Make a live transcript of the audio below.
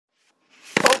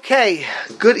Okay,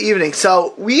 good evening.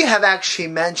 So we have actually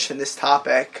mentioned this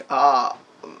topic a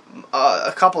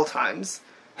couple times.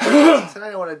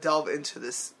 Tonight I want to delve into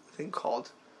this thing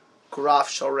called Graf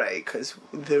Shorei, because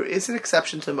there is an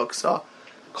exception to Muksa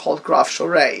called Graf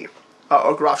Shorei,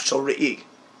 or Graf Shorei.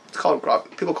 It's called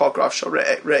people call it Graf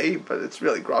Shorei, but it's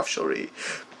really Graf Shorei.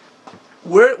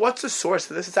 What's the source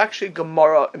of this? It's actually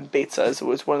Gemara and Beitzah. It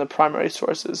was one of the primary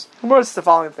sources. Gemara is the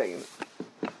following thing.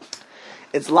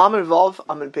 It's Lamed Vav,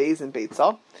 Amud Beis, and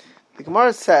Beitzah. The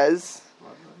Gemara says,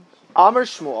 Amar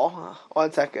Shmuel.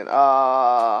 One second.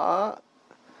 Amar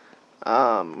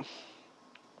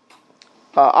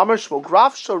Shmuel,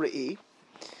 Graf Shorei,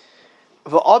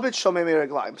 v'Abed Shomei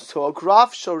Meraglaim. So a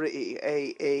Graf Shorei,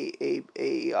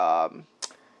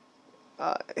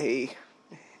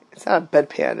 it's not a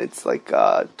bedpan. It's like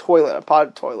a toilet, a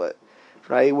potted toilet,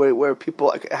 right? Where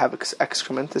people have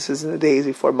excrement. This is in the days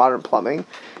before modern plumbing.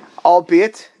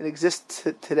 Albeit, it exists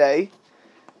today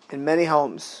in many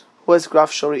homes. What is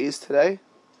Graf Shorei today?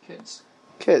 Kids,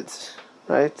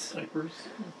 right? Diapers?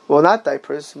 Well, not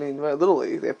diapers. I mean,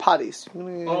 literally, they're potties.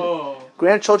 Oh.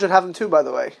 Grandchildren have them too, by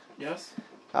the way. Yes?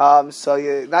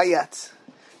 So not yet.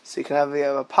 So you have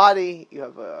a potty, you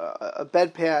have a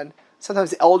bedpan.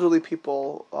 Sometimes elderly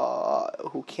people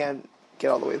who can't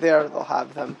get all the way there, they'll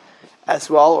have them as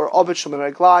well. Or Obed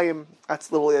Shomei Meraglayim,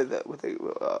 that's literally with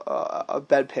a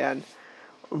bedpan.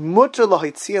 Mutter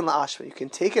Lahitzian La'ashma, you can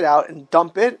take it out and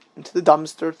dump it into the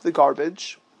dumpster, to the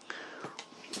garbage.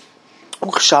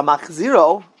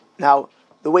 Zero. Now,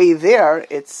 the way there,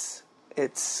 it's you're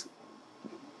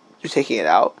taking it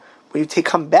out. When you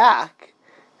come back,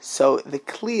 so the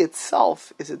kli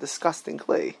itself is a disgusting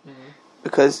kli. Mm-hmm.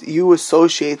 Because you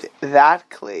associate that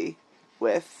clay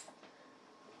with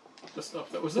the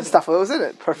stuff that was in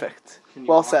it. Perfect.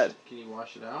 Well said. Can you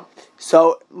wash it out?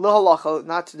 So, l'halacha,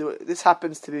 not to do it. This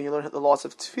happens to be when you learn the laws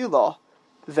of tefillah.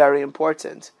 Very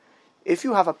important. If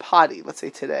you have a potty, let's say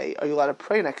today, are you allowed to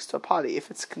pray next to a potty? If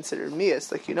it's considered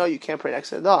mias, like you can't pray next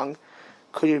to a dung,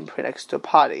 could you pray next to a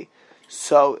potty?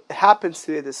 So, it happens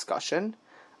to be a discussion.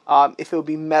 If it would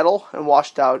be metal and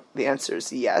washed out, the answer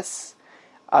is yes.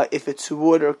 If it's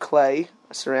wood or clay,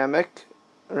 ceramic,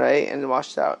 right, and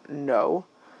washed out, no.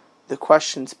 The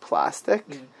question's plastic.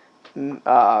 Some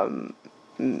are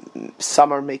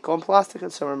mako in plastic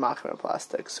and some are machmer in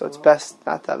plastic. So it's best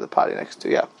not to have the potty next to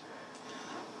you.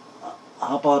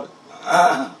 How about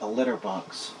a litter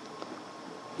box?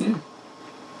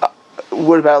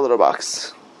 What about a litter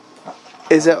box?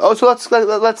 Is it? Oh, so let's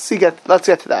get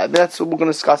to that. That's what we're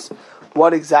going to discuss.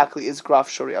 What exactly is Graf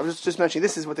Shorei? I was just mentioning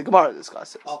this is what the Gemara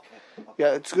discusses. Okay.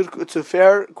 Yeah, it's good. It's a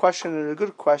fair question and a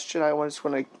good question. I just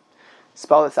want to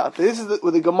spell this out. This is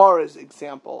the Gemara's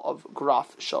example of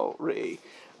Graf Shorei.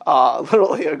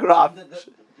 Literally a graf.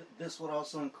 This would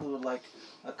also include like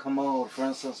a commode. For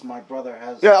instance, my brother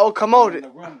has commode in the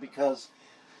room because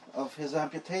of his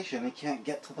amputation. He can't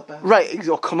get to the bathroom. Right.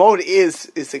 So commode is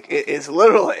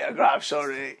literally a Graf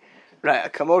Shorei. Right. A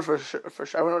commode for sure.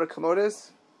 Everyone know what a commode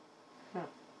is?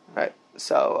 Right.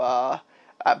 So,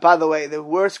 by the way, the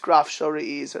worst Graf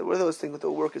Shoreis are what are those things with the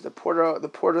workers, the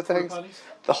porter things.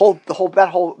 The whole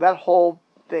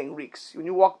thing reeks. When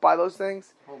you walk by those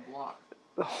things, the whole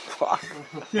block.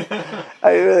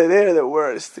 I mean, really, they're the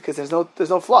worst because there's no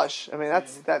flush. I mean,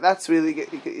 that's really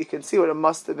you can see what it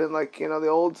must have been like. The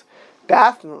old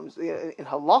bathrooms in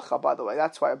halacha. By the way,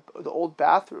 that's why the old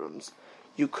bathrooms.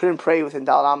 You couldn't pray within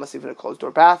Dalet Amos, even a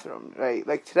closed-door bathroom, right?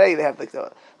 Like today, they have like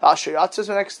the Asher Yatzos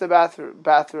are next to the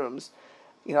bathrooms,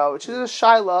 which is a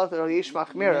shaila. They're Yesh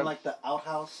Machmir. Like the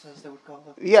outhouse, as they would call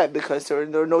it. Yeah, because there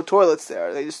are no toilets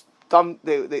there. They just dumped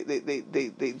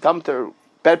they dumped their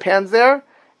bedpans there,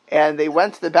 and they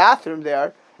went to the bathroom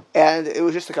there, and it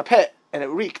was just like a pit, and it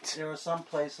reeked. There are some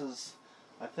places,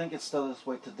 I think it's still this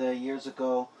way today. Years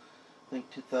ago, I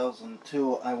think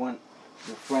 2002, I went.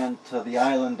 Your friend to the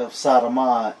island of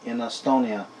Saaremaa in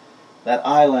Estonia. That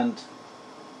island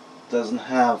doesn't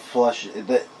have flush.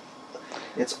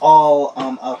 It's all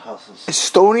outhouses.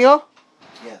 Estonia?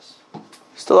 Yes.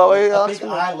 Still that way? A big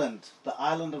island. The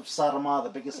island of Saaremaa,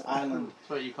 the biggest island. That's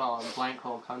what you call a blank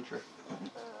hole country.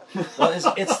 Well,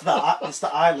 it's the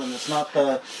island. It's not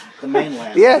the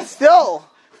mainland. Yeah, still.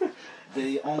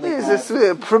 The only. Is this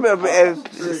primitive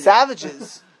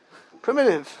savages?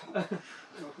 Primitive.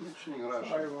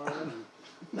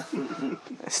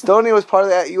 Estonia was part of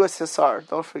the USSR.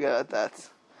 Don't forget that.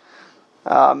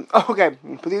 Okay,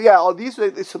 but yeah, all these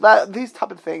these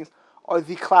type of things are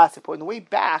the classic. But on the way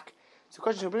back, so the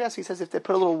question he says if they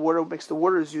put a little water, makes the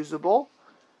water usable,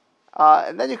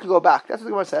 and then you can go back. That's what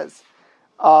the Gemara says.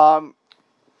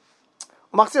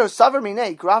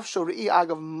 Graf Shorei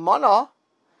agav mana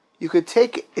you could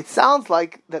take. It sounds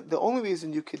like that the only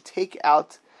reason you could take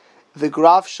out the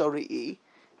graf shori'i,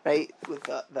 right, with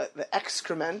the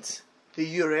excrement, the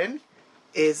urine,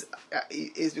 is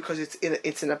because it's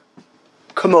in a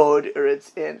commode, or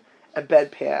it's in a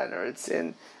bedpan, or it's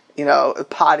in a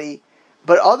potty.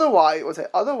 But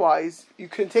otherwise you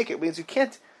couldn't take it. It means you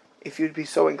can't. If you'd be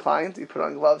so inclined, you put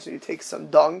on gloves and you take some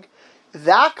dung.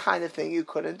 That kind of thing you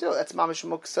couldn't do. That's mamish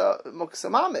muksa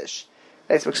mamish.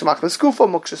 It's muksa machmas kufa,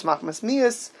 muksa machmas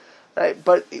mias, right?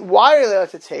 But why are you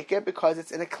allowed to take it? Because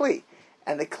it's in a kli,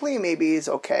 and the kli maybe is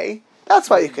okay. That's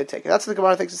why you could take it. That's what the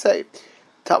Gemara thinks to say.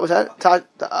 Tashma,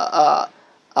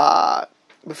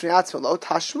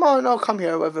 no, come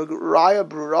here. We have a raya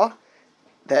brura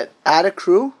that add a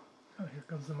crew. Oh, here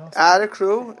comes the mouse. Add a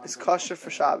crew is kosher for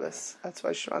Shabbos. That's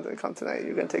why Shimon didn't come tonight.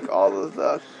 You're going to take all of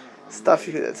the stuff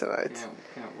you did tonight.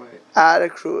 Can't wait. Add a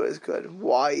crew is good.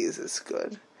 Why is this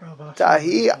good?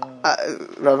 Ravashi.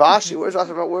 Ravashi. Where's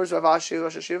Ravashi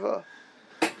Rosh Hashiva?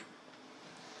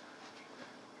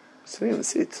 Sitting in the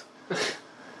seat.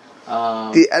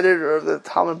 The editor of the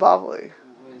Talmud Bavli.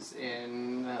 Was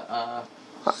in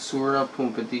Surah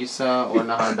Pumpadisa or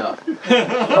Nahada.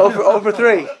 over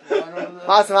 3.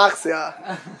 Mas Maxia.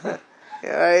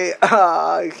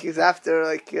 Right? He's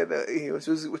after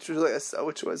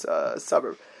which was a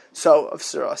suburb. So of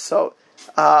Surah. So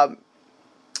Rav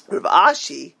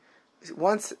Ashi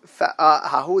once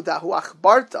Hahu Dahu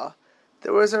Achbarta,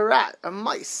 there was a rat, a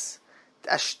mice.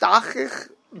 Ashtachich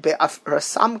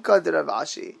be'rasamka de Rav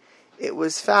Ashi. It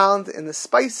was found in the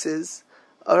spices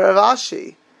of Rav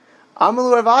Ashi.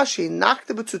 Amalu Rav Ashi, knock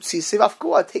the betzutzi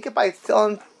sivafkua, take it by its tail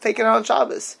and take it out on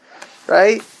Shabbos.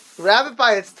 Right? Grab it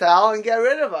by its tail and get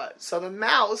rid of it. So the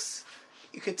mouse,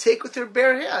 you can take with your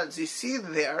bare hands. You see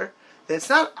there that it's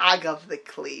not agav the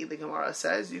kli, the Gemara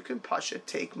says. You can push it,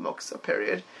 take muksa,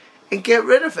 period, and get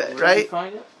rid of it, Where right? did you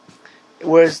find it?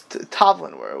 Where's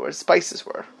tavlin where spices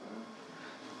were.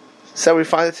 So we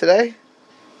find it today?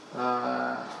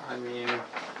 I mean,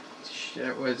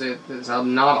 it's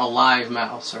not a live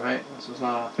mouse, right? This was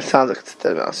not It sounds like it's a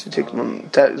dead mouse. You take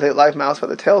the live mouse by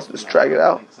the tails and just drag it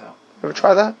out. I think so. Ever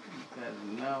try that?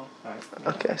 No.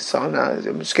 Okay, so now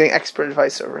I'm just getting expert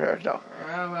advice over here. No.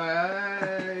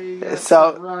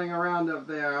 So running around up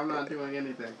there, I'm not doing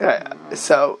anything. Right.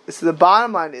 So the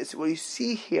bottom line is what you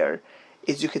see here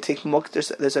is you can take muk.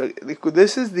 This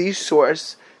is the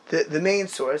source, the main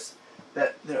source,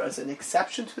 that there is an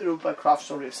exception to the rule by Kraf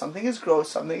Shori. If something is gross,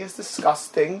 something is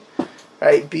disgusting,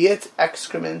 right? Be it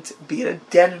excrement, be it a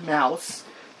dead mouse,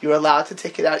 you're allowed to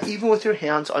take it out even with your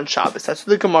hands on Shabbos. That's what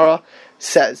the Gemara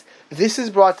says. This is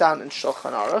brought down in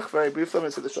Shulchan Aruch. Very briefly, I'm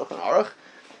going to say the Shulchan Aruch.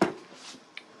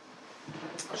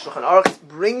 Shulchan Aruch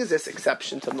brings this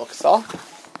exception to Muksa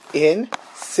in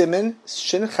Siman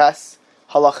Shin Ches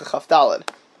Halacha Chaf Daled.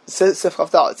 It says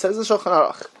in Shulchan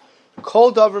Aruch,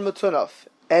 Kol Davar Matunaf,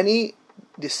 any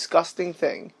disgusting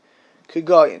thing,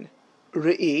 Kegoyin,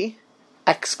 Re'i,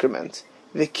 excrement,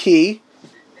 the key,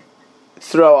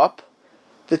 throw up,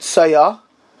 the tsaya,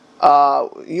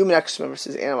 human excrement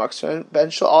versus animal excrement, ben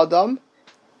shel adam,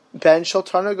 ben shel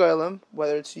tarnagolim,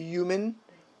 whether it's human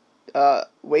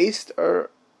waste or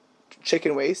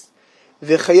chicken waste,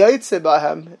 the chayotze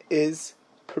bahem is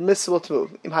permissible to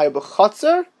move. Im hayu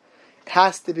b'chatzer, it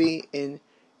has to be in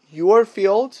your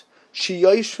field.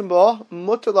 Shiyoshim ba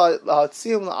mutar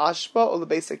lahatzim laashba or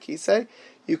lebeis hakisei.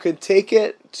 You can take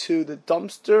it to the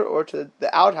dumpster or to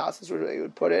the outhouse, is where you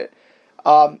would put it.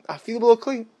 I feel a little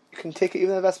clean. You can take it,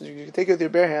 even the vestments. You can take it with your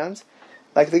bare hands,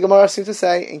 like the Gemara seems to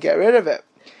say, and get rid of it.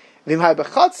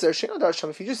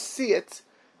 If you just see it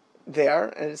there,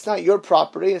 and it's not your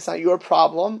property, it's not your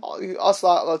problem, also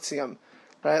let's see him,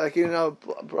 right? Like,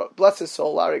 bless his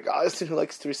soul, Larry Gostin, who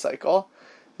likes to recycle.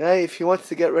 If he wants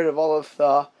to get rid of all of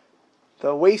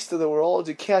the waste of the world,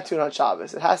 you can't do it on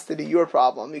Shabbos. It has to be your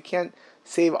problem. You can't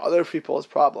save other people's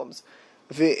problems.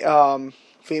 But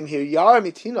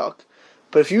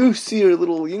if you see your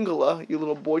little yingala, your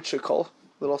little boy chickle,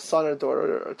 little son or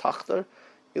daughter or tachter,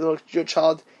 your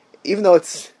child, even though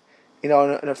it's in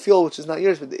a field which is not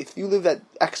yours, but if you leave that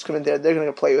excrement there, they're going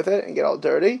to play with it and get all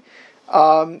dirty.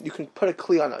 You can put a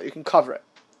kli on it. You can cover it.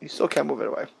 You still can't move it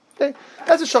away. Okay,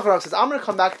 that's what Shulchan Aruch says. I'm going to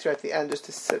come back to it at the end just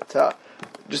to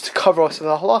cover some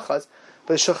of the halachas.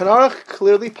 But Shulchan Aruch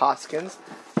clearly paskins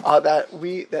that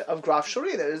of graf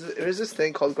shori. There is this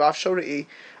thing called graf shori,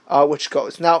 which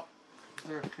goes now. Is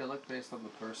there a chiluk based on the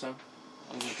person?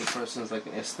 I think the person is like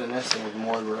an istiness and is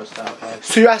more grossed out by.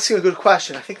 So you're asking a good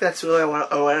question. I think that's really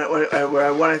where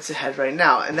I wanted to head right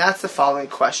now, and that's the following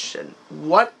question: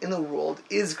 what in the world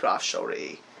is graf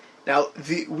shori? Now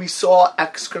we saw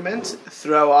excrement,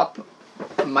 throw up,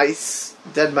 mice,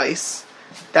 dead mice.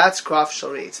 That's graf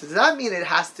shorei. So does that mean it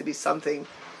has to be something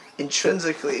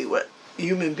intrinsically what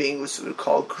human beings would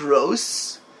call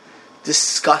gross,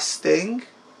 disgusting,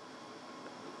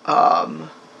 for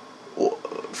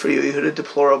you, Yehuda,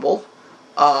 deplorable,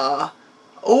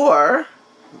 or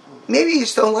maybe you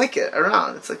just don't like it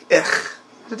around. It's like ich.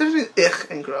 There's a difference between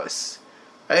ich and gross,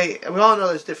 right? And we all know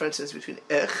there's differences between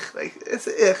ich, like it's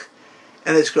ich,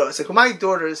 and it's gross. Like when my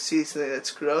daughters see something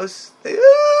that's gross, they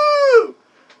ooh.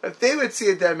 If they would see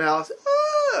a dead mouse,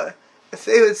 if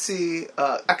they would see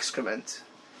excrement,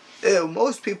 ew.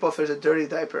 Most people, if there's a dirty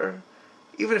diaper,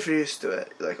 even if you're used to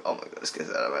it, you're like, oh my god, let's get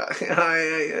that out of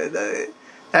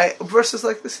my mouth. Versus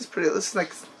like, this is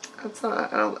like, it's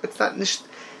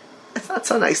not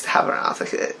so nice to have around. It's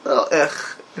like a little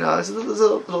ich, there's a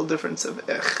little difference of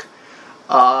ich.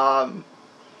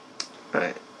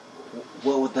 Right.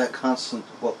 What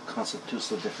constitutes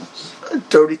the difference? A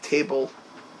dirty table.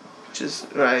 Which is,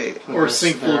 right. Or a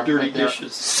sink full of dirty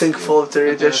dishes. Sink full of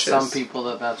dirty dishes. There's some people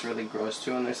that's really gross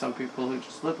to, and there's some people who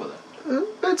just live with it.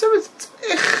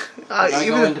 I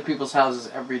go into people's houses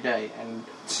every day, and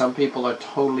some people are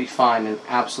totally fine in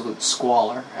absolute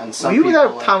squalor, and some people...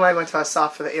 Remember that time I went to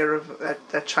Asaf for the air of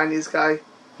that Chinese guy?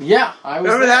 Yeah, I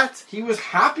was Remember there. that? He was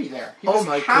happy there. He Oh was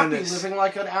my happy goodness. living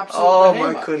like an absolute Oh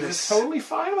behema. my goodness. He was totally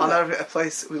fine with I'll it. never forget a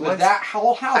place we went. That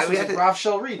whole house we was had a to- Graf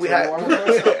Shel Reed. We had,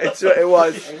 it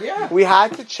was. Yeah. We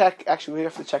had to check. Actually, we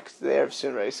have to check the air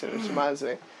soon, very soon. Which reminds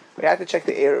me, we had to check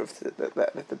the air if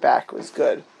the back was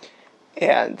good,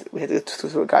 and we had to go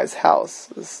to a guy's house.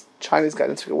 This Chinese guy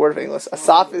didn't speak a word of English.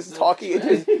 Asaf is talking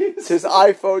into his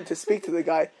iPhone to speak to the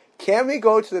guy. Can we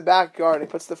go to the backyard? He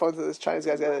puts the phone to this Chinese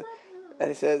guy's guy, and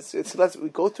he says, we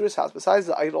go through his house. Besides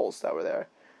the idols that were there,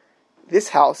 this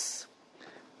house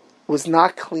was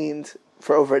not cleaned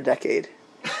for over a decade.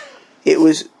 It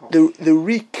was the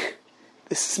reek,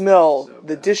 the smell,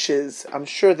 the dishes. I'm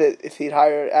sure that if he'd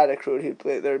hire an attic crew,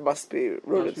 there must be Those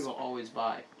rodents. people always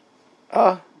buy.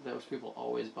 Those people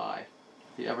always buy.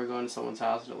 If you ever go into someone's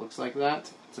house and it looks like that,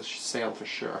 it's a sale for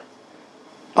sure.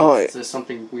 Oh, There's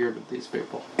something weird with these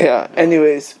people. yeah.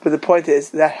 Anyways, but the point is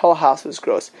that whole house was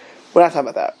gross. We're not talking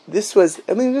about that. This was,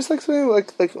 just like something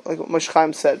like what Moshe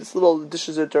Chaim said. This little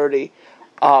dishes are dirty.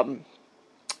 Some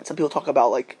people talk about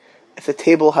like if the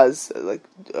table has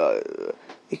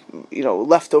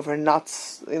leftover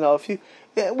nuts. If you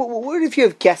if you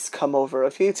have guests come over,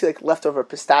 if you see like leftover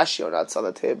pistachio nuts on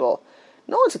the table,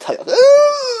 no one to tell you.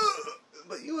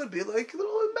 But you would be like a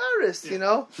little embarrassed, If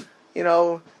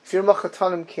your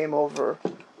machatanim came over,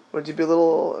 would you be a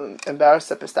little embarrassed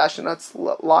that pistachio nuts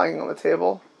lying on the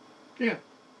table? Yeah.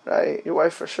 Right? Your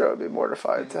wife for sure would be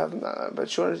mortified to have them, but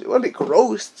she wouldn't be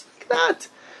gross.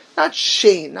 Not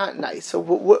shame, not nice.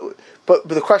 So, but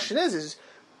the question is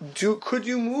could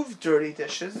you move dirty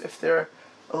dishes if they're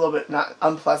a little bit not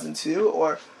unpleasant to you,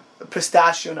 or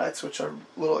pistachio nuts, which are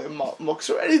little mooks,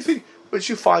 or anything which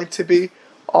you find to be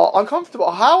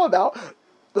uncomfortable? How about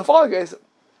the following is,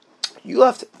 you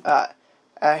left a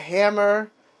hammer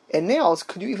and nails?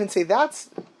 Could you even say that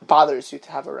bothers you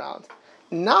to have around?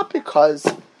 Not because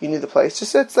you knew the place,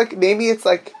 just it's like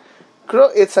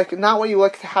not what you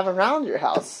like to have around your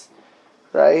house,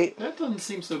 right? That doesn't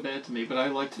seem so bad to me, but I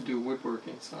like to do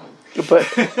woodworking, so... But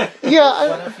yeah,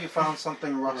 What if you found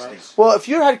something rusty? well, if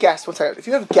you had guests, if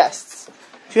you have guests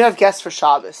for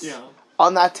Shabbos, Yeah.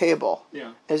 on that table,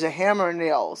 Yeah. there's a hammer and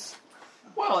nails.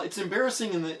 Well, it's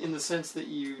embarrassing in the sense that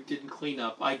you didn't clean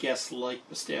up, I guess, like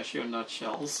pistachio nut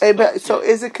shells. Hey, but so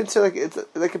is it considered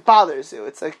like it bothers you?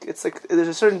 It's like there's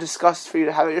a certain disgust for you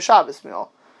to have at your Shabbos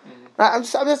meal. I'm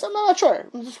not sure.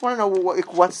 I just want to know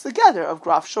what's the gather of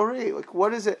graf shori. Like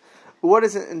what does it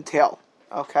entail?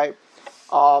 Okay.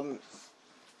 Doesn't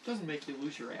make you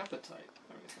lose your appetite.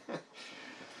 I mean,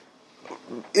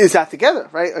 Is that together,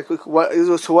 right? Like what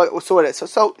is so what is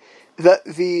so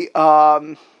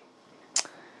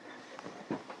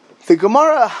the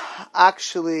Gemara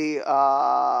actually in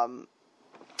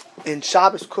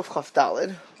Shabbos Kuf Chaf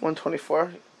Daled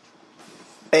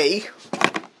 124a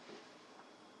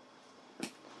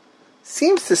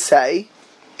seems to say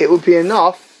it would be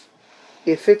enough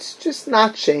if it's just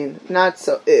not shame, not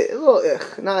so a little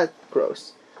not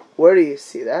gross. Where do you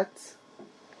see that?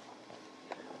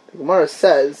 The Gemara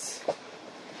says,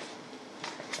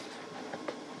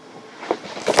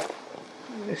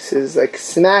 this is like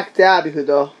smack dab in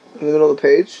the middle of the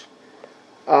page.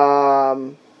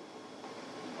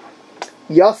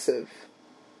 Yosef.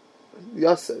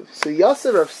 So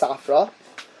Yosef Rav Safra.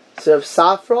 So Rav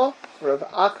Safra, Rav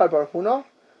Akar Bar Huna,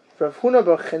 Rav Huna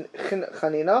Bar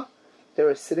Chanina. They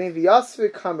were sitting.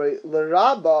 V'Yosef Kamri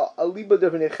l'Rabba Aliba de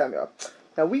Nechemia.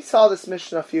 Now we saw this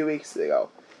mission a few weeks ago.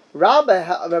 Rabbi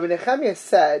Nechemiah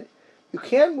said you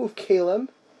can't move kalim,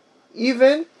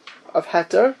 even of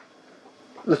heter,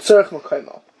 l'tzorech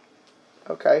makomo.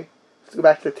 Okay, let's go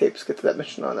back to the tapes. Get to that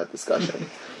mission on that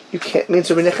discussion. You can't. Means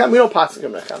Rabbi Nechemiah. We don't pass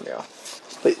Rabbi Nechemiah,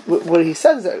 but what he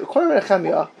says is that according to Rabbi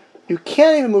Nechemiah, you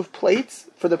can't even move plates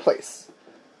for the place.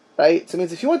 Right? So it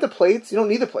means if you want the plates, you don't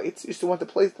need the plates. You still want the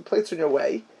plates. The plates are in your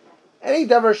way. Any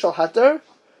davar shel heter,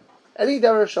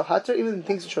 even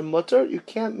things which are mutter, you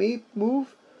can't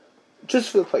move just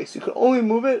for the place. You can only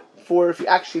move it for if you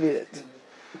actually need it.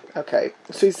 Okay,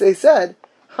 so they said,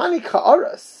 Hani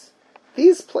ka'aras,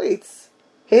 these plates,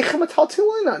 how do we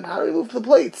move the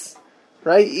plates?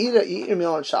 Right? You eat your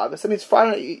meal on Shabbos. That means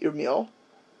Friday night you eat your meal.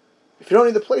 If you don't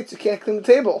need the plates, you can't clean the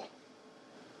table.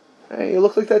 Right? You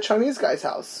look like that Chinese guy's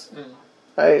house.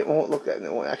 Right? It won't look like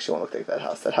that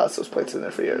house. That house, those plates in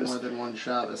there for years. More than one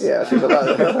Shabbos. Yeah, I think a lot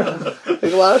of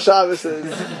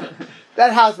Shabboses.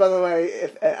 That house, by the way,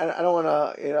 I don't want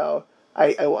to,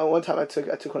 I one time I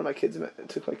took my kids to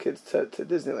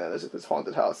Disneyland. There's this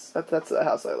haunted house. That's the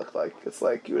house I look like. It's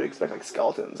like you would expect like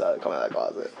skeletons coming out of that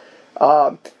closet.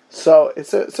 So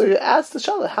you ask the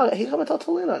Shabbos, how do you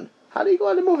go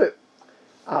out and move it?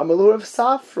 Amalur of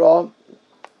Safra,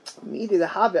 Midi the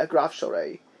Habe a Graf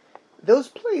Shorei. Those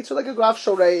plates are like a Graf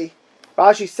Shorei.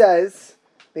 Rashi says,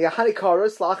 the Yahani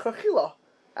Karas Lach Rachila.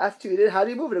 After you eat it, how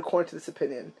do you move it according to this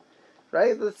opinion?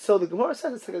 Right? So the Gemara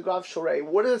says it's like a Graf Shorei.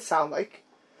 What does it sound like?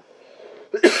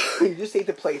 You just ate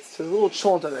the plates. There's a little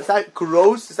chont on it. Is that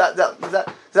gross? Do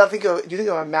you think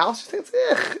of a mouse? You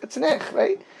think it's an ich,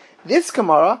 right? This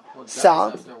Gemara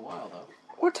sounds. After a while, though.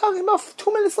 We're talking about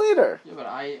 2 minutes later. Yeah, but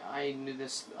I knew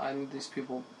this. I knew these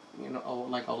people,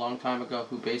 like a long time ago,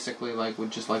 who basically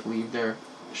would just leave their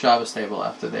Shabbos table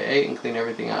after they ate and clean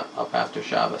everything up after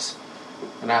Shabbos,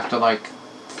 and after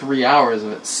 3 hours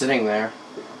of it sitting there,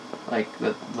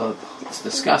 it's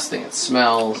disgusting. It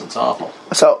smells. It's awful.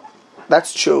 So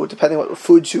that's true, depending on what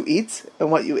foods you eat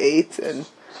and what you ate and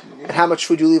how much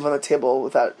food you leave on the table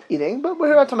without eating. But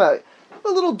we're not talking about a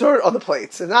little dirt on the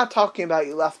plates. And not talking about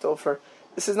you left over.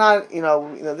 This is not,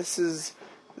 this is,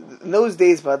 in those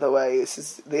days, by the way,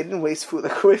 they didn't waste food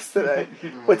like we waste today.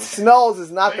 What smells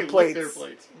is not the plates.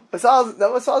 What smells is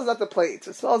not the plates.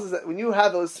 What smells is that when you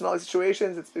have those smelly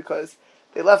situations, it's because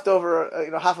they left over,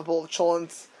 half a bowl of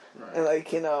cholents.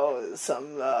 Right. And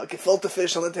some gefilte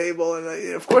fish on the table, and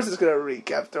of course it's going to reek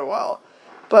after a while.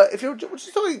 But if you're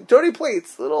just talking dirty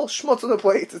plates, little schmutz on the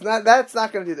plates, that's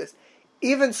not going to do this.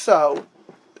 Even so,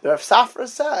 Rav Safra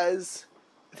says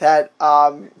that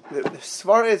the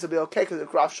svara is will be okay because the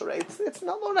graf shorei. It's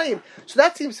not lo naim. So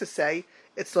that seems to say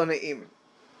it's lo naim.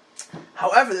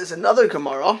 However, there's another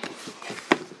Gemara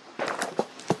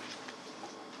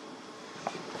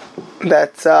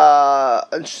that's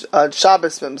on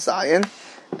Shabbos Mem Zayin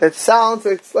that sounds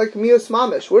it's like Mius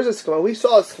Mamish. Where's this Gemara? We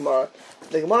saw this Gemara.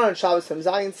 The Gemara on Shabbos Mem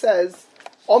Zayin says,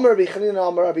 Omer Rabbi Chanina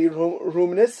Omer Rabbi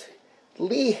Rumnis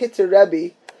Li Hitter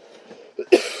Rebbe.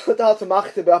 Right?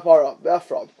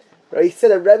 He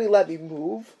said a Rebbe let me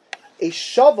move a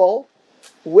shovel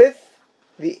with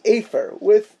the afer,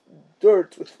 with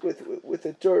dirt, with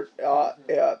the dirt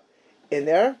in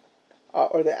there,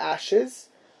 or the ashes.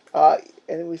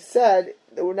 And we said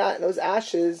that those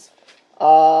ashes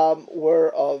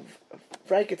were of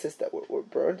frankincense that were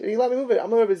burned. And he let me move it. I'm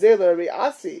going to be Rabbi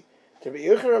Asi. Did Rabbi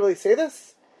Yochanan really say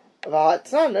this?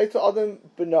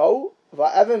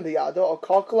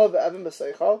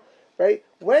 Right?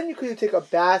 When could you take a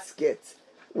basket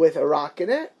with a rock in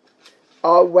it?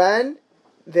 When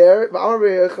there, you have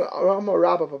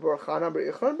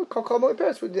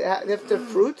the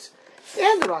fruit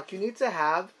and the rock. You need to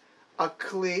have a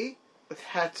kli with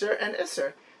hetzer and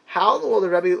iser. How in the world the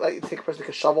Rebbe let you take a person like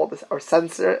a shovel or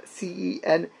censer,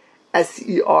 censer, a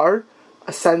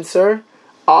censer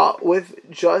with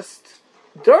just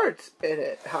dirt in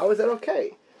it? How is that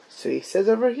okay? So he says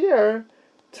over here,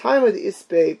 time of the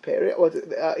isbei peri.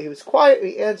 He was quiet. And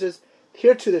he answers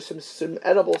here too. There's some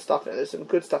edible stuff in it. There's some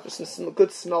good stuff. There's some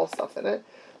good smell stuff in it.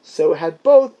 So it had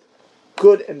both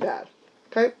good and bad.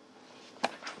 Okay,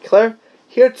 clear?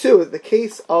 Here too, the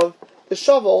case of the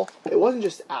shovel, it wasn't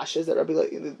just ashes that Rabbi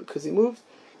let because he moved.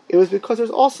 It was because there's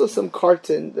also some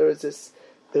carton. There was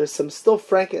some still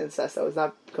frankincense that was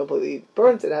not completely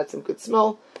burnt. It had some good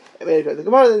smell. It made it good. The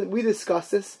Gemara, then we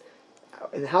discussed this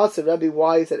in the house of Rabbi.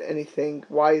 Why is that anything?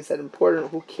 Why is that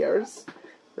important? Who cares?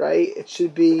 Right? It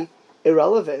should be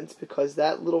irrelevant because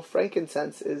that little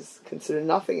frankincense is considered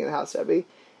nothing in the house of Rabbi,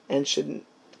 and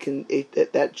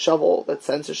that shovel, that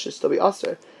censer should still be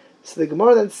usher. So the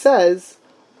Gemara then says,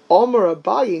 Omer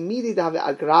Abaye midi to have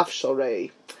a graf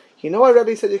shorei. You know why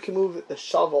Rebbe said you can move the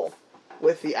shovel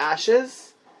with the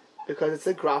ashes? Because it's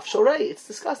a graf shorei. It's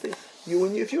disgusting.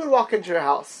 If you would walk into your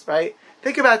house, right?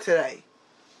 Think about today.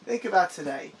 A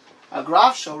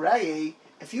graf shorei,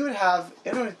 if you would have,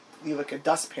 you have like a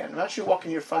dustpan. Imagine you walk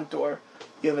in your front door,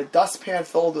 you have a dustpan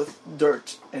filled with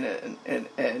dirt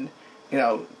and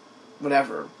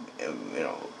whatever,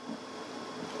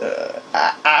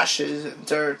 ashes and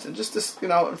dirt and just this, in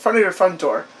front of your front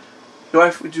door.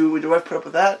 Would your wife put up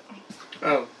with that?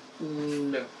 Oh,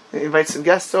 no. Invite some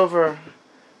guests over?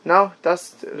 No?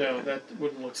 Dust? No, that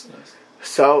wouldn't look so nice.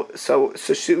 So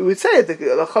she would say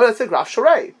that's a graf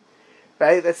shorei,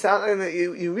 right? That's not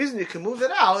the reason you can move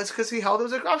it out is because he held it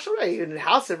was a graf shorei. In the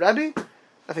house of Rebbe,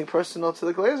 nothing personal to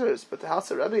the Glazers, but the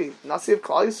house of Rebbe, Nasi of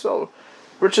Klal Yisrael,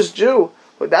 richest Jew,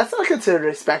 but that's not considered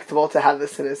respectable to have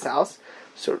this in his house.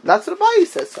 So that's what Abaye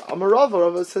says. So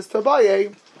Rava says to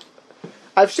Abaye,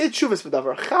 I've said Shuvas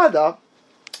b'davar chada.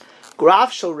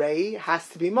 Graf shorei has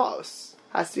to be mos,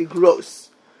 has to be gross.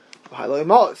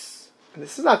 Mos, and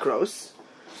this is not gross.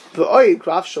 But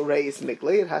graf shorei is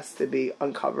migli; it has to be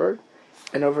uncovered.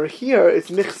 And over here it's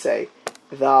michse.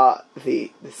 The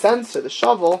censer, the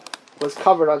shovel, was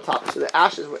covered on top, so the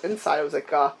ashes were inside. It was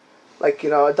like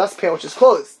a dustpan which is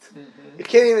closed. Mm-hmm. You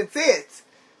can't even see it.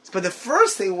 But the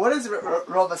first thing, what does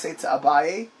Rava say to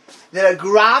Abaye? That a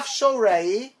graf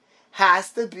shorei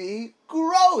has to be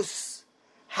gross,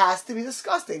 has to be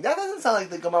disgusting. That doesn't sound like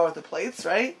the Gemara with the plates,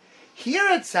 right?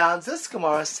 Here this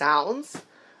Gemara sounds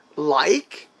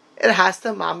like it has to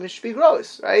mamish be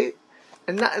gross, right?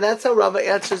 And that's how Rava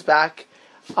answers back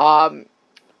to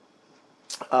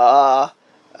Abaye.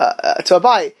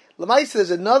 Lamaisa,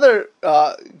 there's another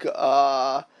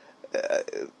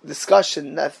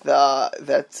discussion that the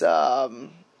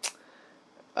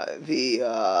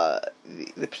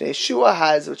Pnei Yeshua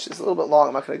has, which is a little bit long.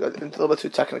 I'm not going to go into, a little bit too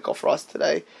technical for us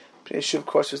today. Pnei Yeshua, of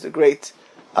course, was the great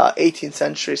 18th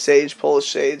century sage, Polish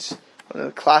sage, one of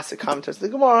the classic commentators of the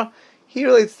Gemara. He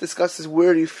really discusses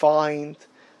where do you find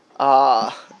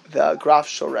the graf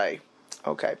shorei.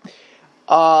 Okay.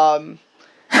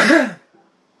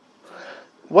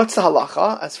 What's the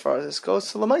halacha as far as this goes?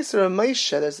 So Lamaisa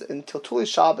Moshe, there's until Tuli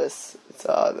Shabbos.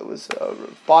 There was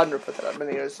Bodner put that up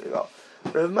many years ago.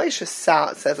 Rav Moshe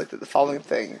says like the following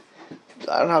thing.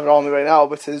 I don't have it all on me right now,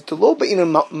 but it says, "Lo be'inu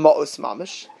ma'os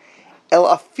mamish, el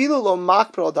afilu lo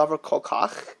makbid al davar kol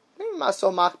kach,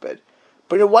 maso makbid."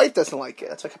 But your wife doesn't like it.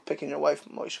 That's like picking your wife,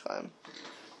 Moshe Chaim.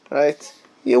 Right?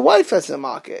 Your wife doesn't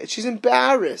like it. She's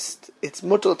embarrassed. It's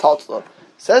mutal taltlo.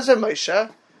 Says Rav Moshe,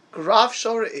 graf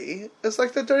shorei is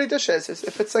like the dirty dishes.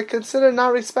 If it's like considered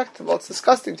not respectable, it's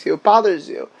disgusting to you, it bothers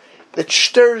you, it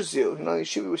stirs you. You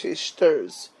should say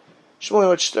stirs. Shmuel,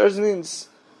 what stirs means?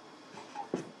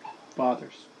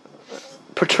 Bothers.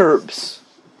 Perturbs.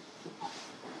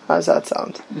 How does that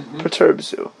sound? Mm-hmm.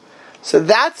 Perturbs you. So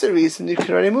that's the reason you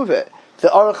can already move it. The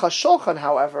Aruch HaShulchan,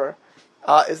 however,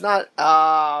 is not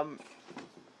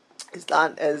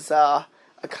as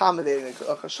accommodating. The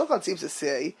Aruch HaShulchan seems to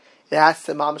say it has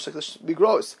to mamish be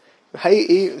gross.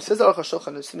 It says the Aruch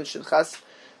HaShulchan in Siman Shinchas,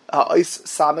 Ois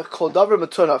Samech Kol Davar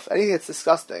Matunaf. Anything that's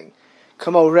disgusting,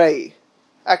 Kamo Rei,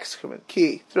 excrement,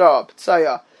 ki, throw up,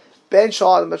 tzaya, ben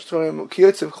shalad meshturim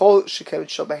kiyutziv kol shekem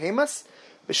shel behemas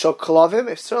v'shel kalavim.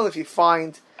 If you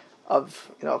find of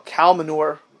cow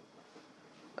manure,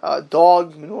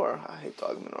 dog manure, I hate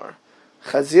dog manure,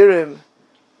 chazirim,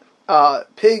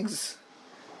 pigs,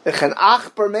 v'chen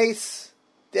ach barmeis,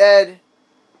 dead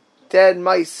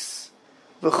mice,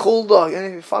 v'chulda.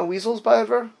 If you find weasels by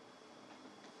ever?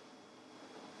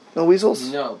 No weasels?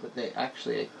 No, but they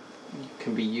actually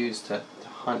can be used to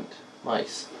hunt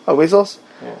mice. Oh, weasels?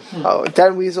 Yeah. Oh,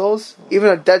 dead weasels, even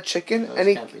a dead chicken, Those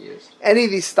any can't be used. any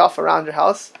of these stuff around your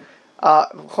house.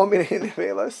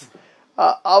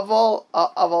 Aval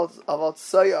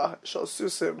tsaya shel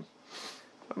susim.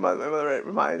 My mother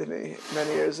reminded me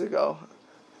many years ago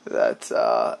that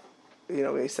we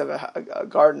used to have a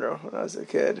gardener when I was a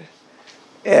kid,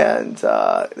 and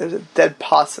there's a dead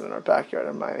possum in our backyard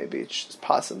in Miami Beach. There's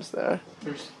possums there.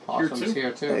 There's Possums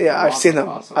here too. Yeah, I've seen them.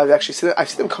 Possums. I've actually seen them. I've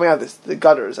seen them coming out of the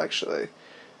gutters. Actually,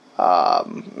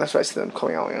 that's why I see them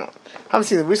coming out. I haven't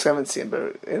seen them recently. I haven't seen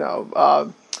them,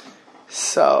 but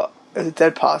so there's a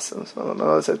dead possum. So my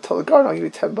mother said, "Tell the gardener I'll give you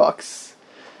 $10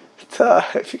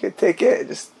 if you can take it.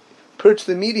 Just put it to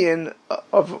the median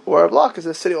of where our block is.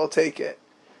 The city will take it."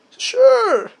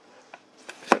 Sure.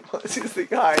 Sees the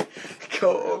guy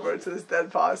go over to this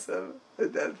dead possum,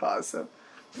 with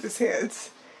his hands,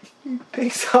 He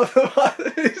picks up the bottle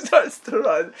and he starts to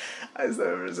run. I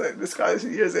remember this guy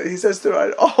years ago. He starts to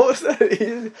run. All of a sudden,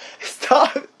 he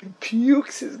stops,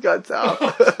 pukes his guts out.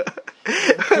 Like,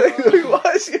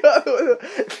 watch the other one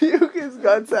puke his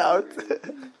guts out.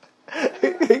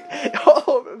 All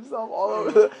over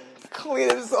himself, clean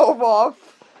himself off.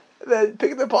 And then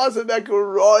pick the pasta back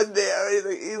and run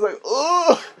there. He's like,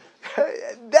 oh,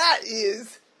 that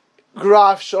is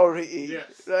graf shori,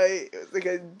 yes. right? It's like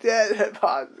a dead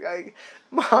pasta. Like,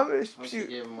 mom is I you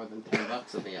gave him more than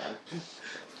 $10 at the end.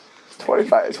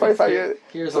 25 years.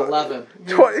 Here's 11.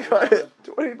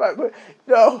 25, but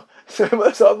no. So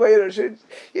I saw later.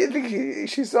 You think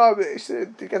she saw me? She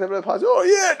didn't get another pasta. Oh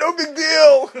yeah, no big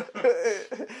deal.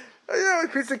 Yeah, a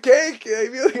piece of cake. I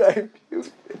feel like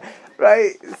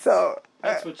right? So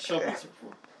That's what shovels are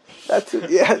for. that's it.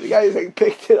 Yeah, the guy like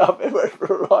picked it up and went for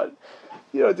a run.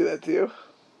 You don't do that, do you?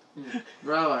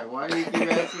 Rabbi, why do you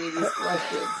keep asking me these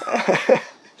questions?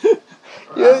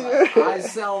 I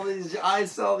sell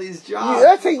these jobs.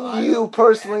 That's you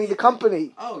personally, the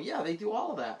company. Oh yeah, they do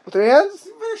all of that. With their hands?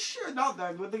 For sure, not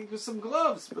that with some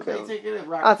gloves, but Okay. they take it in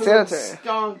Not raccoons, sanitary.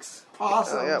 skunks,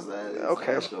 possums. Oh, yeah.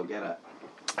 Okay. Let's go get it.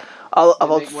 I'll They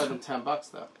make more than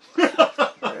 $10 though.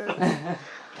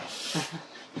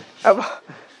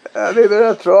 they're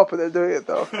gonna throw up when they're doing it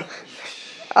though.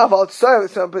 But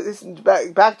this is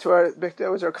back to our.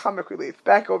 There was our comic relief.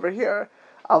 Back over here,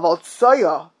 Aval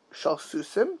Tsoya Shal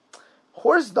Susim,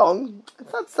 horse dung. It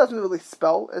doesn't really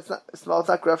spell. It's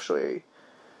not graf shoyi.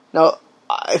 Now,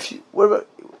 if she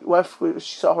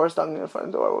saw horse dung in the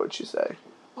front door, what would she say?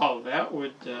 Oh, that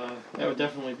would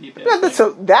definitely be bad. Yeah,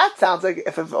 so that sounds like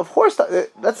if horse dung.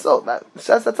 That sounds like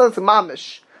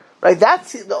mamish. Right,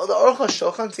 that's the Aruch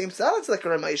HaShulchan seems sounds like a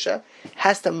Ramesha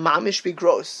has to mamish be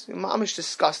gross, mamish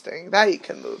disgusting. That you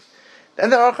can move.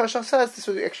 Then the Aruch HaShulchan says this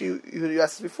was actually you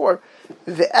asked this before.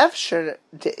 The efsher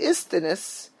the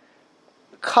istinus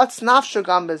cuts nafsher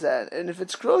gam bezen, and if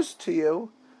it's gross to you,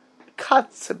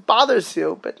 it bothers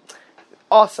you, but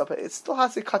it still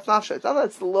has to cut nafsher. It's not that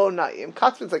it's low naim.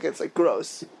 Cuts means like it's like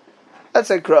gross. That's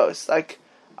like gross, like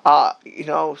My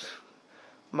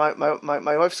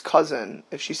wife's cousin,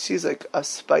 if she sees like a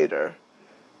spider,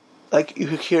 like you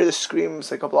could hear the screams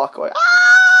like a block away.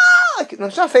 Ah! Like, no,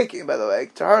 she's not faking, by the way.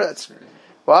 To her, that's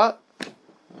what.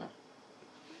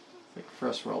 Like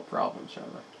first world problems,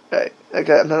 rather. Right, like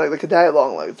a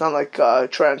dialogue, like it's not like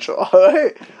tarantula,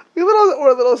 right?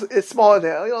 It's smaller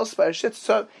than a little spider shit.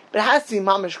 So, but it has to be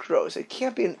mamish gross. It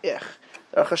can't be an ich.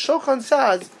 The Chashulchan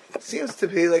says it seems to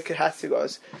be like it has to go.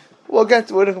 We'll get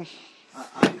to it.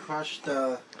 I crushed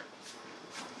a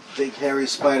big hairy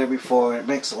spider before. It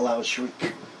makes a loud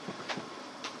shriek.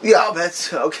 Yeah,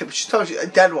 that's okay. But she told you a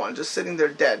dead one, just sitting there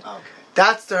dead. Okay.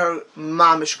 That's their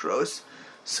mamish gross.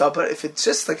 So, but if it's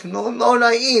just like no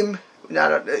naim,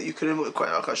 you couldn't move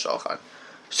it.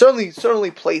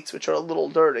 Certainly plates which are a little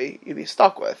dirty, you'd be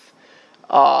stuck with.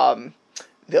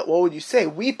 What would you say?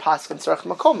 We paskin tzarech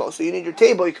makomo. So you need your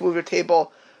table. You can move your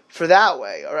table for that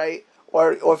way. All right.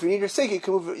 Or if you need your sink,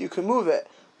 you can move it.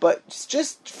 But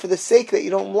just for the sake that you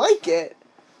don't like it,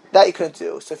 that you couldn't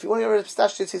do. So if you want to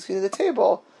stash your sink in the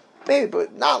table, maybe,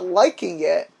 but not liking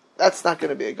it, that's not going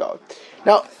to be a go.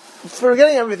 Now,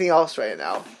 forgetting everything else right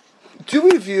now, do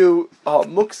we view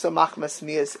muksa machmas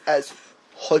miyas as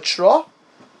hutra,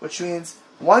 which means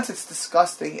once it's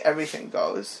disgusting, everything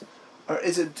goes, or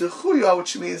is it dechuya,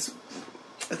 which means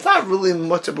it's not really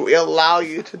mutter, but we allow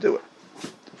you to do it?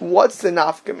 What's the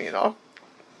nafkamina?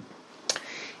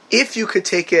 If you could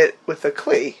take it with a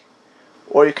kli,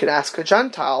 or you could ask a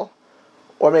Gentile,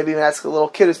 or maybe even ask a little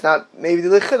kid who's not, maybe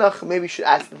the lichinach, maybe you should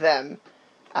ask them,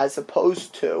 as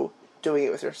opposed to doing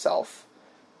it with yourself,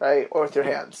 right, or with your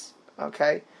hands,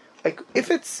 okay? Like, is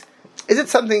it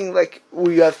something like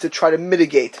we have to try to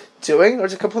mitigate doing, or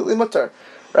is it completely mutter,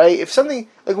 right? If something,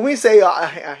 like when we say,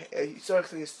 there's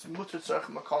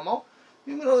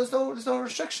no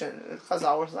restriction.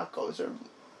 Chazal was not goes or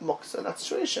muksa in that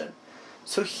situation.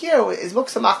 So here is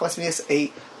muksa machmas means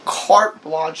a carte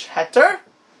blanche heter,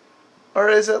 or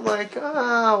is it like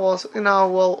we'll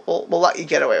let you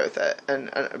get away with it,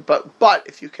 but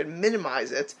if you can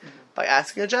minimize it by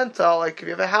asking a Gentile, like if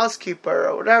you have a housekeeper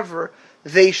or whatever,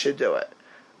 they should do it.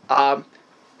 Well,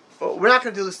 we're not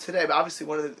going to do this today, but obviously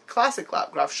one of the classic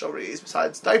graf shoris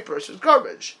besides diapers is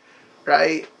garbage,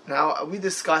 right? Now we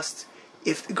discussed.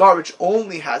 If the garbage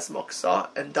only has muksa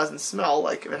and doesn't smell,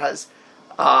 like if it has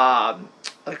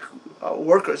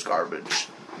workers' garbage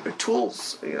or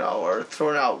tools, or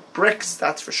throwing out bricks,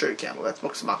 that's for sure you can't. Well, that's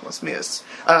muksa machmas miyas,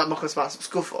 not muksa machmas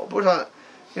skufo. But we're not,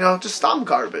 just stomp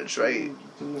garbage, right?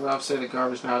 Didn't the Rav say the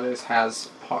garbage nowadays has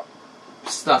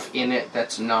stuff in it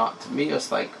that's not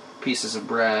mios, like pieces of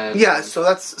bread. Yeah, so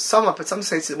that's some up. But some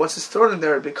say once it's thrown in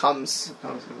there, it becomes.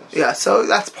 Yeah, so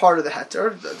that's part of the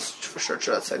heter. That's for sure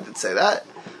true. I did say that.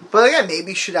 But again,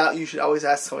 maybe you should always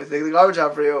ask someone to take the garbage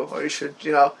out for you, or you should,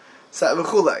 right?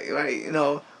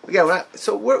 Again,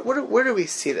 so where do we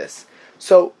see this?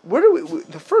 So where do we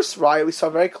the first raya we saw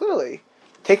very clearly.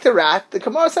 Take the rat. The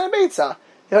Gemara said in Beitza.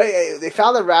 They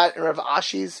found the rat in Rav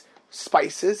Ashi's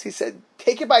spices. He said,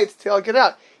 take it by its tail, get it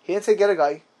out. He didn't say get a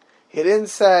guy. He didn't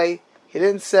say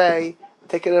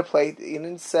take it in a plate. He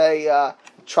didn't say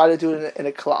try to do it in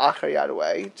a kla'ach or yad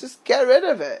way. Just get rid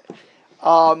of it.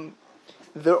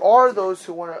 There are those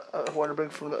who want to bring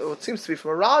from what seems to be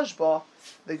from a Rajba.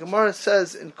 The Gemara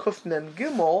says in Kufnen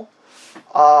Gimel,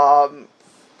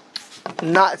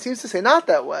 it seems to say not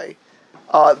that way.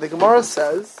 The Gemara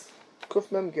says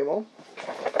Kufnen Gimel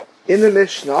in the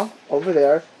Mishnah over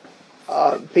there.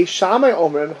 Beishamai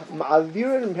Omrim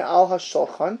Ma'avirin Me'al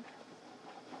HaSholchan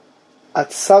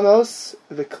Atzamos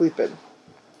V'Klipin.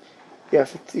 Yeah,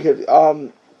 you could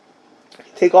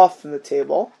take off from the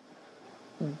table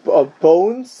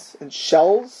bones and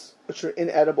shells which are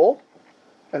inedible,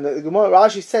 and the Gemara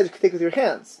Rashi says you can take it with your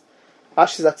hands.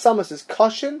 Rashi says Atzamos is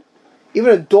cushion.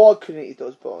 Even a dog couldn't eat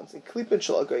those bones. And Klipin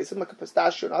Shalagaisim, like a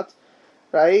pistachio nut,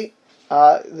 right?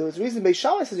 There was a reason Beis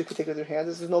Shammai says you could take it with your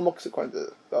hands. There's no muktzah according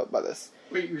to by this.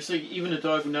 Wait, you're saying even a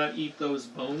dog would not eat those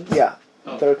bones? Yeah.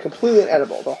 Oh. They're completely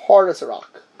inedible. They're hard as a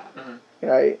rock. Mm-hmm.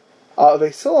 Right?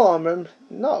 Beis Hillel Amrim,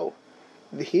 no.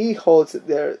 He holds it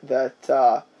there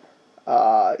that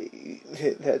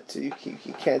you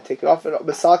can't take it off.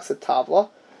 Besides the tavla,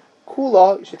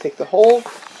 kula, you should take the whole,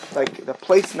 like the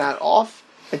placemat off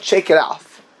and shake it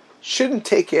off. Shouldn't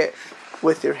take it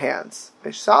with your hands.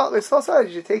 They still said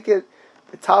you should take it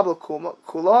the tabla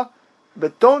kula,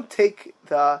 but don't take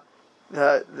the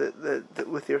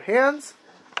with your hands.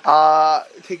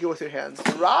 Take it with your hands.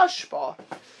 The Rashba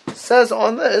says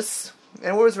on this,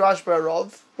 and where's Rashba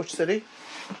Rov? Which city?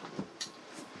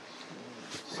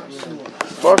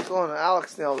 Barcelona.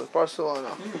 Alex nailed it.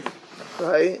 Barcelona.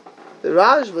 Right? The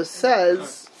Rashba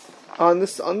says on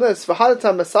this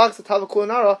V'hadatam Masach Tabla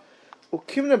Kulinara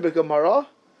Ukimna B'Gemara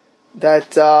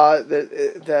that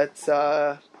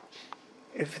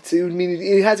if it's, it would mean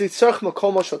it has to be tzarch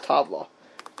makom shel tavla,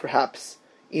 perhaps.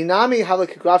 Inami have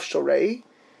like a graf shorei,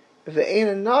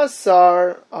 ve'ein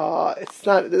nasar. It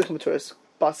doesn't come to us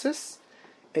basis,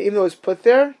 even though it's put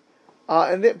there,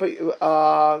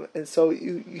 and so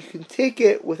you can take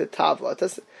it with a tavla. It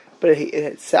doesn't, but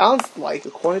it sounds like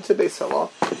according to Beis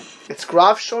Hillel, it's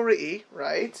graf shorei,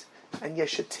 right? And you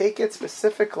should take it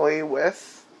specifically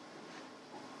with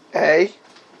a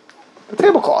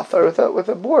tablecloth or with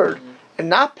a board, and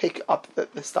not pick up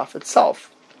the stuff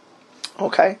itself.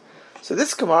 Okay, so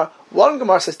this Gemara, one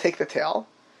Gemara says take the tail,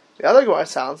 the other Gemara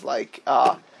sounds like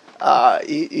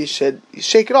you should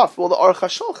shake it off. Well, the Aruch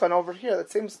HaShulchan over here,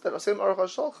 that same Aruch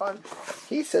HaShulchan,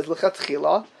 he says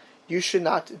l'chatchila you should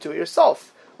not do it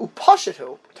yourself.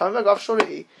 Upashitu, talking about Gav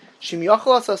Shorei, shim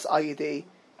yachol asas ayidei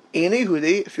eni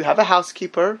hudi. If you have a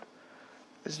housekeeper,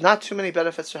 there's not too many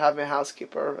benefits for having a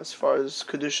housekeeper as far as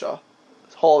kedusha,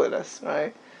 holiness,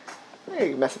 right?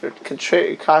 You mess up your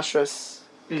kashrus,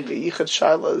 yichud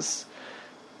shilas,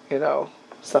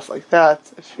 stuff like that.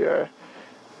 If you're,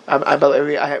 I believe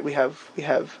we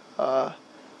have.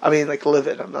 I mean, like live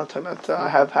it. I'm not talking about. I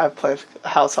have plenty of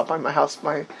house help. My house.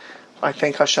 I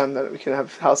thank Hashem that we can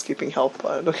have housekeeping help.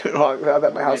 Don't get me wrong.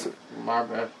 That my house.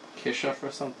 Marba Kishuf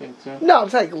or something too. No, I'm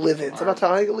saying live-ins. I'm not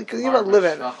talking like you about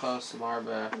live-in.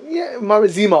 Yeah, Marba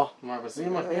Zima.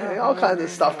 Yeah, all kinds of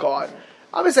stuff go on.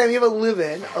 I'm just saying you have a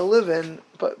live-in,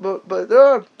 but there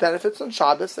are benefits on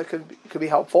Shabbos that could be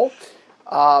helpful.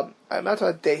 I'm not talking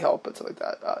about day help, but something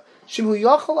like that. Shimu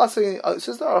Yachal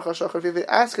says the Aruch HaShulchan, if you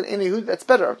ask an Inihu, that's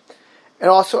better, and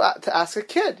also to ask a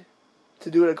kid to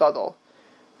do it a gadol.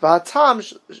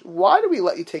 V'hatam, why do we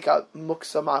let you take out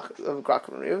muksa of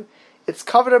grakam? It's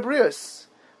covered abrius,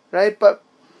 right? But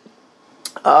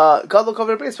gadol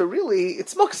covered abrius, but really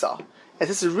it's muksa. If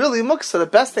this is really muksa, the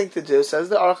best thing to do, says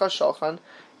the Aruch HaShulchan,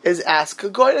 is ask a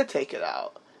goy to take it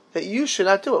out. That you should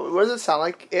not do it. What does it sound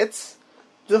like? It's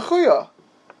the chuya.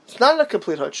 It's not a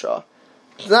complete hutsha.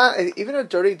 It's not even a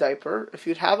dirty diaper. If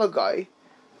you'd have a guy,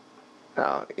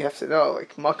 now you have to know,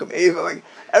 like Makam Eva, like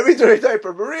every dirty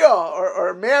diaper, Maria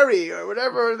or Mary or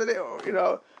whatever the name,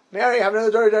 Mary, have another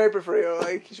dirty diaper for you.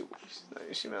 Like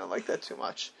she may not like that too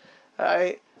much,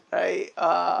 right?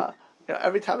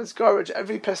 Every time it's garbage,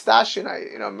 every pistachio night,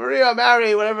 Maria,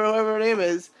 Mary, whoever her name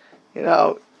is,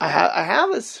 I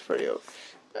have this for you.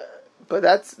 But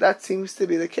that seems to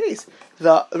be the case.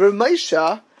 The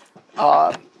Ramesha,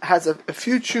 has a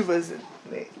few tshuvas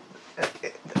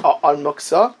on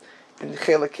Muksa in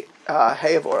Chelik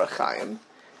Hay of Orach Chaim.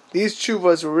 These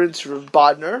tshuvas were written to Rav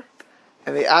Bodner,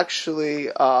 and they actually,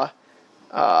 some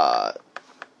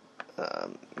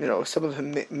of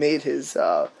them made his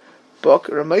book.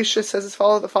 Ramesha says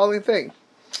the following thing.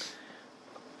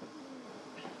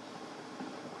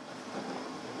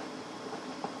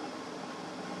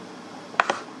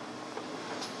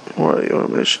 Where are you,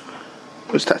 Ramesha?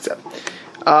 Who's that?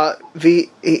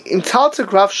 In Talta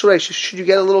Graf Shuresh, should you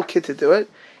get a little kid to do it?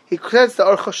 He says the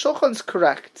Aruch HaShulchan is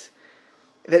correct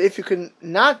that if you can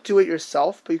not do it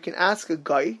yourself, but you can ask a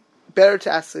guy, better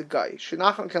to ask a guy.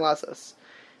 Shinachon can ask us.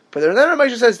 But then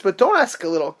Ramesha says, but don't ask a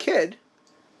little kid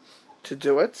to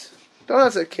do it. Don't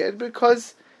ask a kid,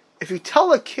 because if you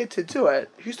tell a kid to do it,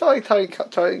 if you start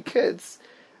telling kids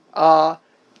to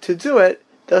do it,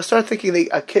 they'll start thinking they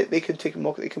can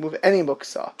move any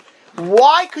muksa.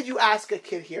 Why could you ask a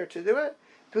kid here to do it?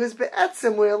 Because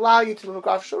Be'etzim will allow you to move a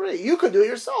graf shuri. You could do it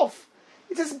yourself.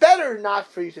 It's just better not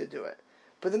for you to do it.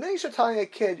 But the minute you start telling a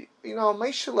kid,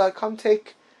 Meishala, come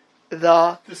take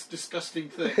this disgusting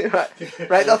thing.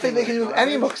 right? They'll think they can move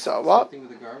any muksa. What? Same thing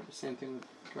with the garbage. Same thing with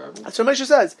garbage. That's what Meisha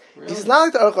says. Really? He says, not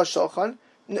like the Aruch HaShulchan,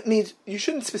 means you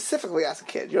shouldn't specifically ask a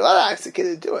kid. You're allowed to ask a kid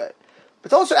to do it.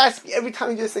 But don't start asking every time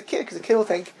you do this a kid, because the kid will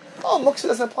think, oh, muksa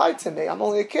doesn't apply to me. I'm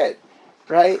only a kid.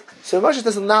 Right? So Moshe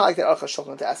does not like the Aruch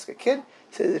HaShulchan to ask a kid.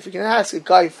 He says, if you can ask a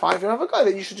guy, fine. If you don't have a guy,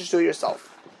 then you should just do it yourself.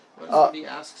 What if somebody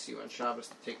asks you on Shabbos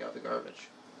to take out the garbage?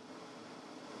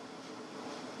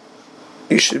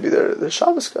 You should be the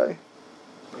Shabbos guy.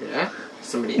 Yeah?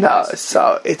 Somebody No, asks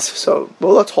well,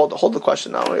 let's hold the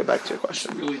question now. I'll get back to your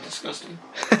question. It's really disgusting.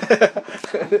 I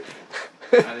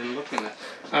didn't look in it.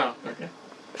 Oh, okay.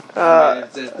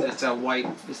 It's a white.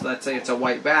 Let's say it's a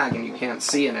white bag, and you can't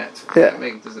see in it. Yeah.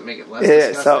 Does it make it less Yeah.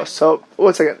 disgusting? So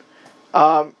 1 second.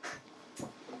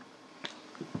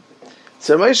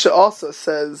 So Moshe also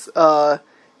says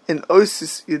in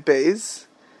Osis Yud Beis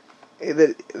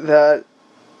that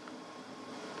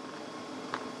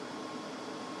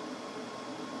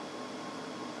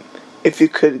if you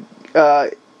could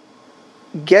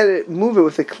move it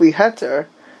with a kli heter,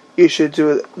 you should do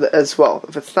it as well.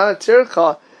 If it's not a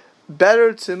tircha,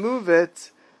 better to move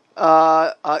it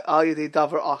al yedei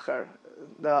davar acher,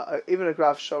 even a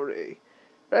graf shori,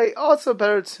 right? Also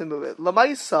better to move it.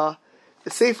 Lamaisa, the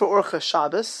Sefer Orcha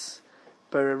Shabbos,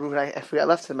 but I forgot, I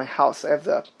left it in my house. I have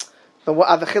the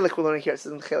chilik we're learning here. It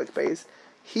says in the chilik base.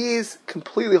 He's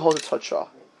completely holds a touchra.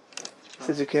 He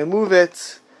says you can move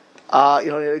it. You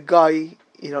don't need a guy.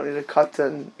 You don't need a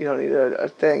cotton. You don't need a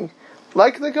thing.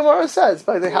 Like the Gemara says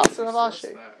by the house of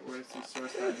Ravashi. Where does he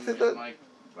source that?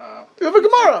 You have a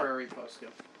Gemara. Temporary poskim.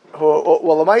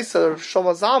 Well, the Maisa of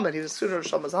Shlomo Zalman, he was a student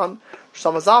of Shlomo Zalman.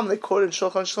 Shlomo Zalman, they quoted in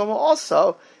Shulchan Shlomo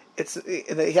also.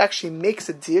 He actually makes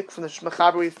a diak from the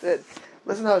Mechaber he did.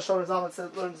 Listen how Shlomo Zalman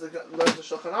said, learns the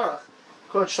Shulchan Aruch.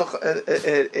 Quote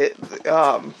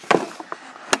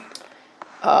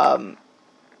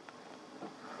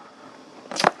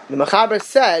the Mechaber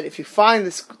said, if you find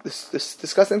this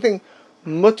disgusting thing,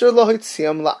 mutter lo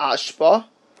hitziam la ashpa,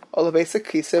 or la basic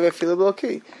kisa ve'filu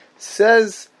b'loki.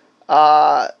 Says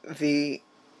the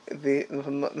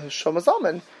Shlomo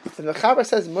Zalman, the Mechaber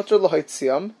says mutter lo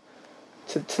hitziam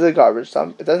to the garbage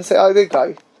dump. It doesn't say alidei guy.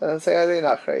 It doesn't say alidei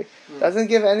nachrei. It doesn't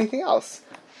give anything else.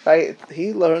 Right?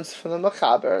 He learns from the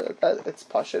Mechaber that it's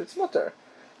pasha, it's mutter.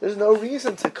 There's no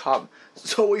reason to come.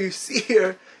 So what you see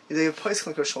here is a place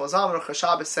like Shlomo Zalman or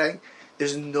Chashab is saying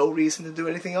there's no reason to do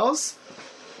anything else.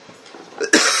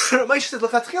 Moshe said,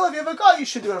 "L'chatchila, if you have a guy, you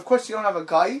should do it." Of course, you don't have a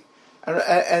guy,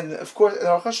 and of course, in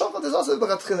Aruch HaShulchan, there's also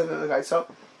l'chatchila if you have a guy. So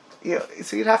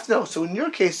you'd have to know. So in your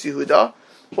case, Yehuda,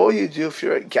 what will you do if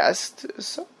you're a guest?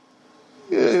 So,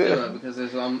 because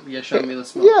there's Yesham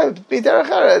Milasmach. Yeah, B'derech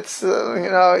Eretz,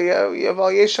 you have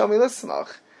all Yesham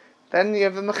Milasmach. Then you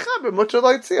have the Mechaber, Mutter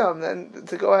Loitziam, then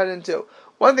to go ahead and do.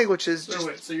 One thing which is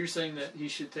just... So you're saying that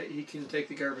he can take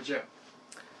the garbage out?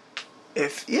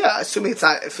 Assuming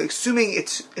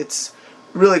it's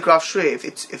really graf shrei, if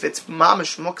it's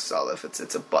mamish muksal, if it's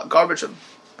a garbage of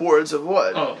boards of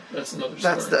wood. Oh, that's another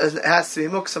story. It has to be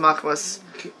muksa machmas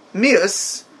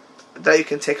mius that you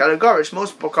can take out of garbage.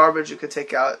 Most garbage you can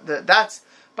take out. That's,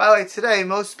 by the way, today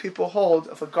most people hold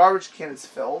if a garbage can is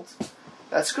filled,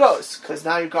 that's gross because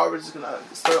now your garbage is going to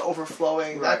start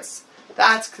overflowing. Right.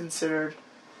 That's considered,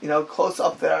 close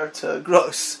up there to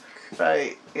gross,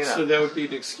 right? So that would be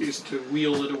an excuse to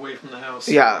wheel it away from the house.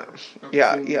 Yeah.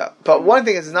 But one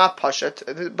thing is not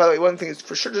pashat. By the way, one thing is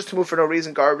for sure just to move for no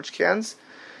reason. Garbage cans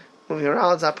moving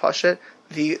around is not pashat.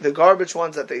 The garbage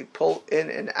ones that they pull in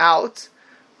and out,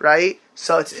 right?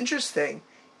 So it's interesting.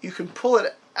 you can pull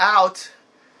it out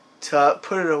to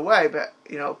put it away, but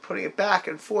putting it back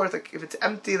and forth, like if it's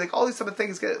empty, like all these type of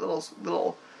things get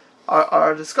little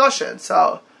our discussion.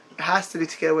 So it has to be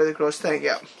to get away the gross thing.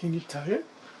 Yeah. Can you tie it?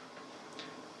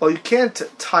 Well, you can't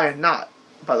tie a knot.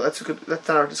 By the way, that's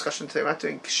not our discussion today. We're not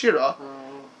doing kshira,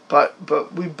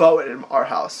 but we bow it in our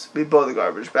house. We bow the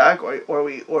garbage bag, or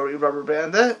we rubber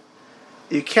band it.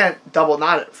 You can't double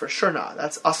knot it for sure. Not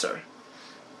that's usser.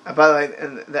 And by the way,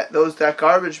 and that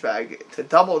garbage bag, to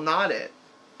double knot it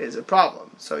is a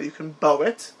problem. So you can bow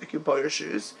it, like you bow your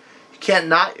shoes. You can't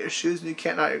knot your shoes, and you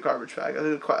can't knot your garbage bag.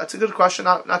 That's a good question.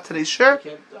 Not today's share.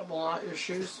 You can't double knot your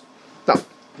shoes. No.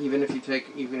 Even if you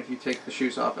take the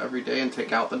shoes off every day and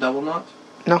take out the double knot.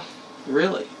 No.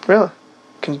 Really. You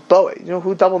can bow it. You know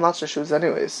who double knots their shoes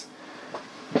anyways?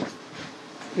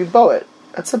 You bow it.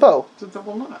 That's a bow. It's a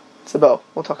double knot. It's a bow.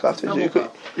 We'll talk after. Double You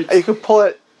bow. could pull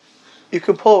it. You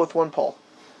could pull it with one pull.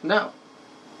 No.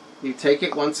 You take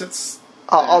it once it's.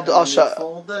 I'll show.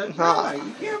 Fold it. Nah.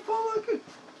 You can't pull it.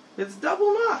 It's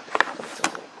double knot.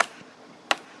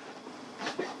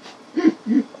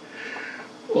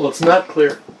 Well, it's not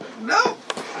clear. No.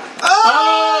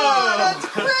 Oh, that's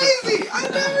crazy! I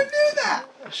never knew that.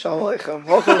 Shalom Aleichem.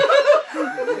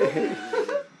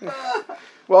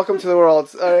 Welcome to the world.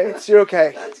 All right, so you're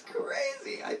okay. That's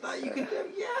crazy. I thought you could.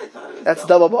 Yeah, I thought it was. That's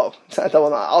double bow. It's not double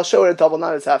knot. I'll show what a double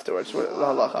knot is afterwards. But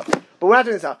we're not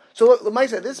doing this now. So look, Mike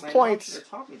said at this point.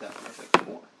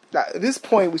 At this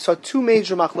point, we saw two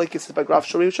major machlekes by Graf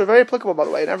Shari, which are very applicable, by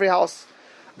the way, in every house.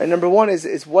 And number one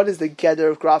is what is the gather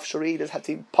of Graf Shari? Does it have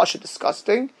to be pasha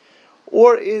disgusting,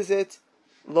 or is it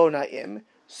lo na'im?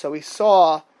 So we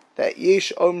saw that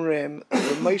Yesh Omrim,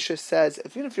 Moshe says,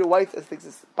 even if your wife thinks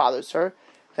this bothers her,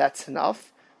 that's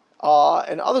enough.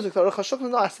 And others are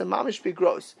mamish be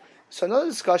gross. So another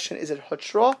discussion, is it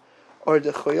hutra or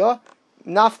dechuya?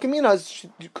 Nafkamina,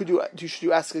 should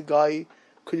you ask a guy?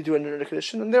 Could you do it under the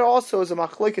condition? And there also is a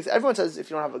machlokes. Everyone says if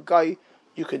you don't have a guy,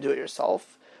 you can do it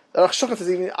yourself. The Rosh Hashanah says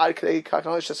even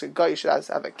it's just a guy, you should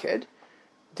have a kid.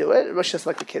 Do it. Rosh just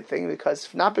like the kid thing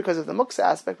not because of the muksa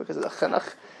aspect, because of the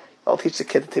chinuch. I'll teach the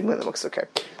kid to take the muksa. Okay.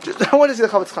 I want to see the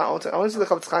Chavetz Chaim. I want to see the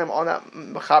Chavetz Chaim on that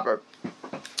mechaber.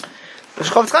 The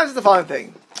Chavetz Chaim says the following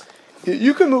thing.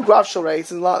 You can move Graf Shorei.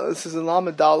 This is in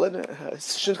Lamed Daled.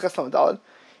 Shin Ches Lamed Daled.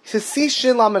 He says, see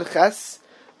Shin Lamed Ches.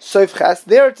 Soif Ches,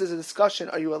 there it is a discussion,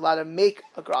 are you allowed to make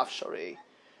a Graf Shari?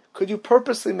 Could you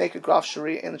purposely make a Graf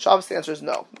Shari? And the Shabbos answer is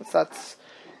no. That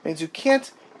means you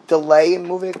can't delay in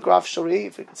moving a Graf Shari,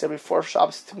 if it's every 4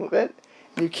 Shabbos to move it.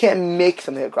 And you can't make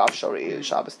something a Graf Shari in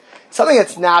Shabbos. Something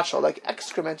that's natural, like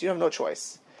excrement, you have no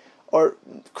choice. Or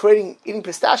eating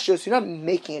pistachios, you're not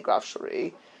making a Graf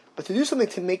Shari. But to do something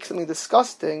to make something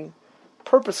disgusting,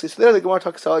 purposely, so there the Gemara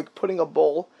talks about like putting a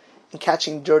bowl and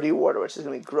catching dirty water, which is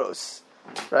going to be gross.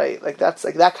 Right, like that's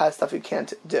like that kind of stuff you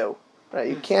can't do. Right,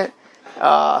 you can't,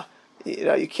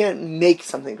 you can't make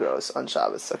something gross on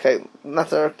Shabbos. Okay, not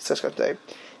the discussion today.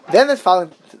 Then the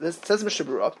following, this says Mishnah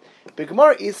Berurah,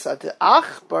 B'Gemara Isa the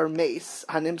Ach Bar Meis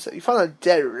Hanimsa. You found a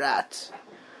dead rat.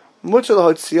 Mutar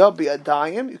l'hotzia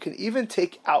bi'adayim. You can even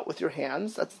take out with your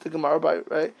hands. That's the Gemara,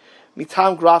 right?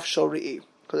 Mitam Graf Shorei,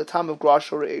 because the time of Graf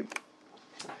Shorei.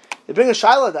 They bring a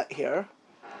shaila here.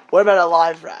 What about a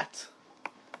live rat?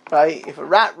 Right, if a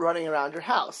rat running around your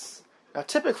house. Now,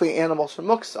 typically animals are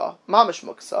muksa, mamish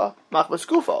muksa, machmas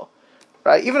gufo.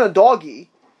 Right, even a doggy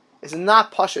is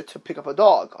not pasha to pick up a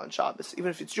dog on Shabbos, even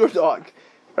if it's your dog.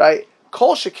 Right,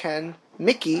 kol sheken,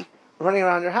 Mickey running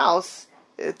around your house.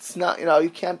 It's not, you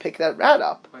can't pick that rat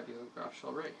up. Might be a Graf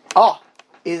Shari. Oh,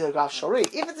 is a Graf Shari?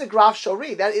 If it's a Graf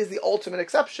Shari, that is the ultimate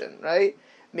exception, right?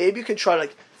 Maybe you can try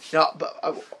but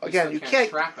again, you can't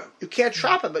trap him. You can't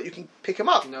trap him, but you can pick him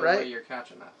up, no right? way you're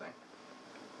catching that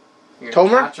thing.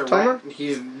 Tomer?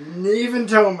 He's even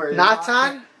Tomer.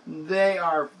 Natan?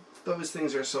 Those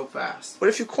things are so fast. What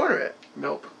if you corner it?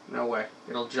 Nope. No way.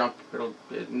 It'll jump.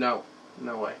 No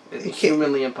way. It's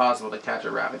humanly impossible to catch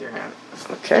a rat with your hand.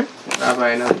 Okay. That's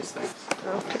why I know these things.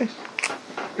 Okay.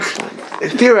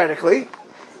 Theoretically,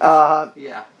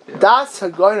 yeah. Das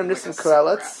Hagoyim Nissen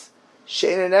Korelitz,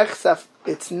 Shein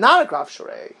it's not a Graf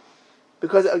Shorei,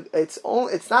 because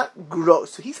it's not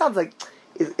gross. So he sounds like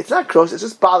it's not gross. It's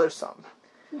just bothersome.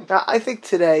 Now I think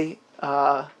today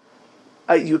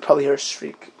you would probably hear a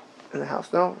shriek in the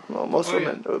house. No, well, most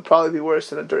women, it would probably be worse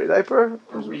than a dirty diaper,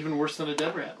 or even worse than a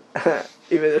dead rat.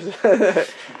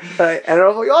 Right. And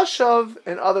Rav Yoshev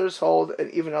and others hold,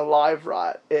 and even a live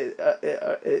rat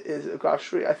is a Graf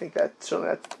Shari. I think that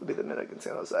would be the minhag in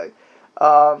San Jose.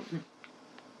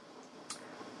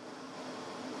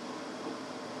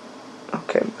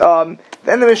 Okay.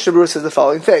 Then the Mishnah Berurah says the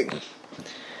following thing.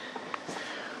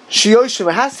 Shiyoshim,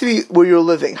 it has to be where you're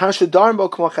living. Hanashadarbo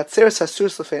Kamakatseres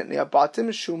Hasurs Lefenia Batim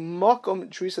Shumakom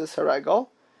Drisas Haragal.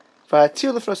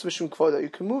 Vatir Lefnos Mishum Kvoda. You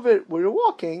can move it where you're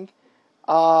walking,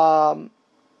 because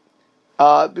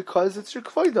it's your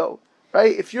kvodo,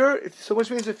 right?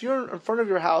 Which means if you're in front of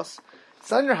your house,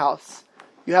 it's not your house.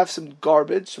 You have some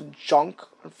garbage, some junk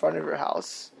in front of your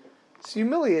house. It's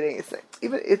humiliating.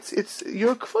 It's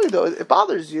your kvodo. It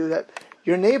bothers you that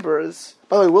your neighbors.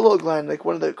 By the way, Willow Glen, like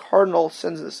one of the cardinal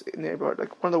sins in this neighborhood,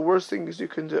 like one of the worst things you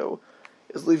can do,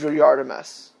 is leave your yard a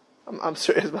mess. I'm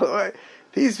serious, by the way.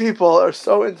 These people are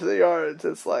so into the yards.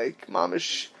 It's like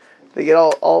mamish. They get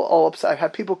all upset. I've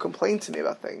had people complain to me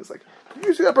about things like,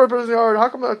 "You see that person's yard? How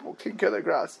come they're taking care of their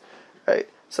grass?" Right?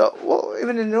 So, well,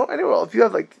 even anywhere, if you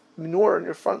have like manure in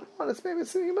your front lawn, it's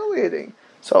humiliating.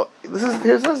 So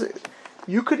here's this.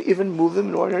 You could even move the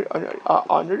manure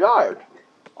on your yard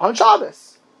on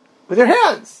Shabbos with your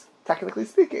hands, technically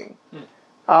speaking,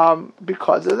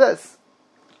 because of this.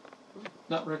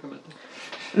 Not recommended.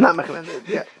 Not recommended.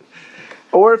 Yeah.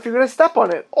 Or if you're going to step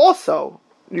on it, also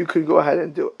you could go ahead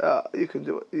and do. You can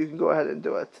do it. You can go ahead and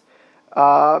do it.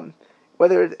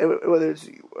 Whether it's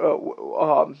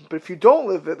but if you don't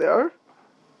live there,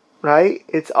 right?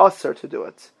 It's usher to do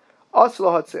it. Usher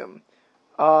lahatzim.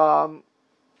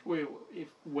 Wait,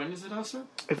 when is it usher?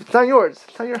 If it's not yours,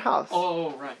 it's not your house.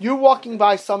 Oh, right. You're walking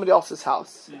by somebody else's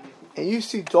house, and you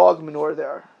see dog manure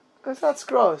there. That's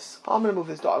gross. I'm going to move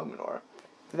this dog manure.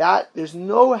 There's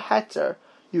no heter.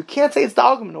 You can't say it's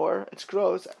dog manure. It's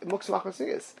gross.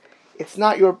 It's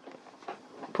not your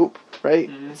poop, right?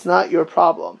 Mm-hmm. It's not your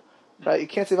problem, right? You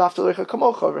can't say v'aftal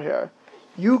kamocha over here.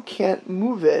 You can't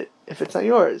move it if it's not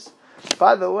yours.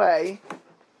 By the way,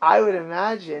 I would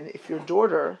imagine if your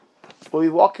daughter will be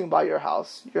walking by your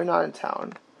house, you're not in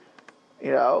town,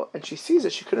 and she sees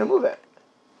it, she couldn't move it.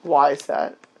 Why is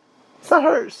that? It's not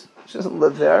hers. She doesn't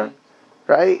live there,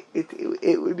 right?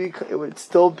 It would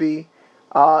still be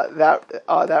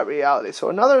that reality. So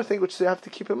another thing which you have to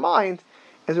keep in mind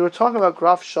is we're talking about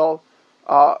graf shal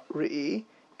re'i.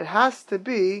 It has to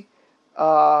be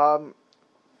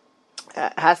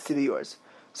yours.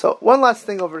 So one last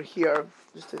thing over here,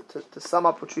 just to sum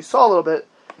up what we saw a little bit.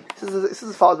 This is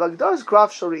as follows: V'agdaras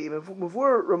graf shal re'i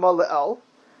muvur Ramah le'el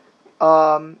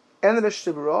and the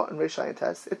Mishnah Berurah and Reish Ayin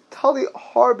Tes. It tali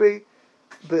harbe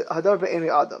hadar be'eni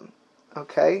adam.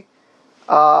 Okay.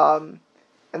 And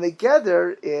the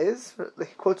gather is, he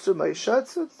quotes Rav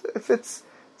Moshe, if it's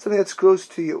something that's gross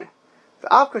to you. The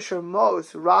Avkasher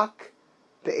Mos Rak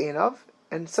Be'enav,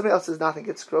 and somebody else does not think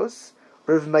it's gross.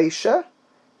 Rav Moshe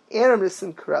and Rav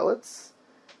Nissim Karelitz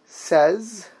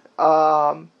says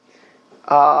that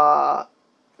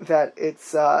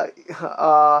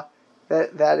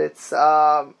it's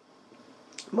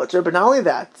mutter, but not only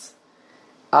that,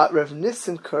 Rav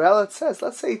Nissim Karelitz says,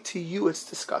 let's say to you it's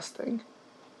disgusting,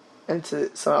 and to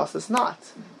someone else it's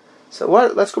not. So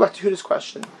let's go back to Yehuda's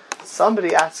question.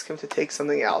 Somebody asked him to take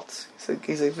something out.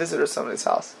 He's a visitor at somebody's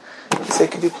house. He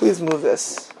said, could you please move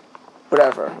this?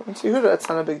 Whatever. And to Yehuda, it's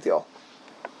not a big deal.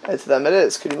 And to them it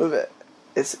is. Could you move it?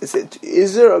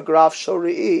 Is there a graf shal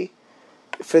re'i?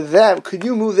 For them, could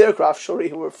you move their graf shal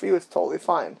re'i? Where for you it's totally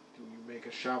fine. Can you make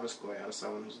a Shabbos goy out of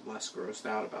someone who's less grossed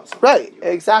out about something? Right,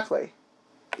 exactly.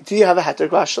 Do you have a heter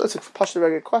graf shal? It's a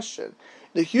very good question.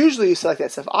 Usually you say like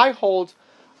that. So if I hold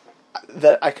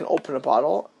that I can open a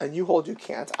bottle, and you hold you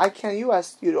can't, I can't. You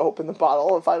ask you to open the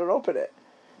bottle if I don't open it,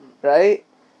 right?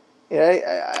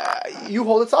 You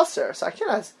hold it's usher, so I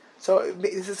can't ask. So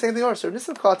it's the same thing. Also,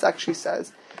 Nissim Karelitz actually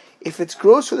says, if it's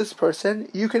gross for this person,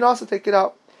 you can also take it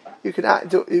out. You can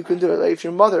do it. Like if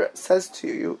your mother says to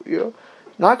you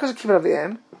not because of kibbutz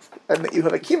avim, and you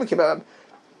have a kibbutz avim.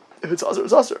 If it's usher,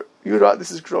 it's usher. You know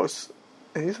this is gross,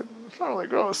 and you say it's not really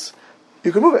gross.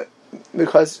 You can move it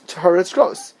because to her it's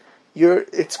gross.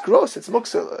 It's gross. It's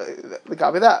muksa. The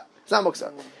gabi that it's not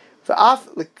muksa. V'af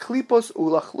leklipos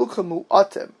ulachlucha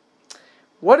mu'atim.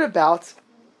 What about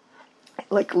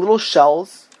like little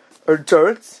shells or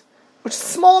dirt, which is a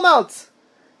small amount?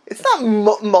 It's not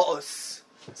mos.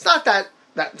 It's not that.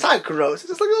 It's not gross. It's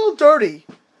just like a little dirty.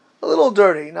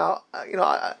 Now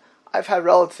I've had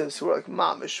relatives who are like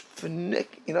mamish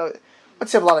fnik.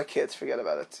 Once you have a lot of kids, forget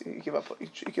about it. You give up. You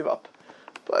give up.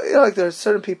 But like there are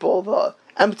certain people, the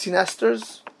empty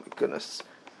nesters. My goodness,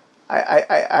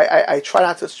 I try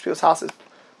not to touch people's houses,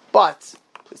 but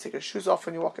please take your shoes off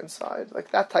when you walk inside.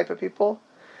 Like that type of people.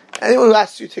 Anyone who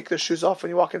asks you to take their shoes off when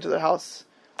you walk into their house,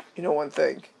 you know one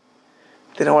thing: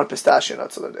 they don't want pistachio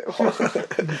nuts on their day.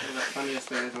 The funniest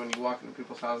thing is when you walk into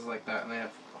people's houses like that and they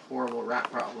have horrible rat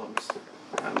problems.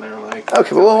 And they're like,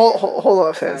 Okay, but hold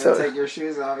on a second. So, take your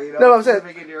shoes off. You know, no, I'm saying.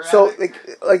 living in your So, attic.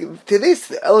 like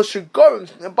today's El Shugorim,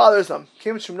 it bothers them.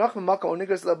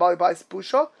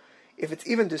 If it's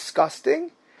even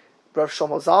disgusting, Rav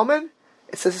Shlomo Zalman,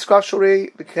 it says it's Rav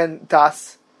Shori, Beken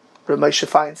Das, Rav Moshe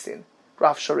Feinstein,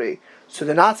 Rav Shori. So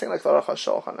they're not saying like the Aruch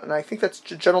HaShulchan, and I think that's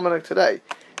gentleman today.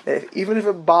 That even if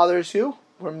it bothers you,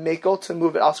 we're makel to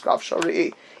move it as Rav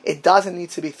Shori. It doesn't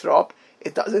need to be throw up.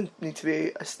 It doesn't need to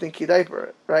be a stinky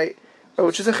diaper, right?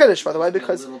 Which is a chiddush, by the way,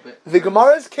 because the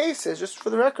Gemara's cases, just for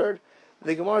the record,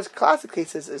 the Gemara's classic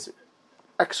cases is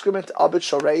excrement abit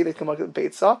shorei, the Gemara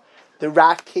Beitza. The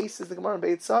rat case is the Gemara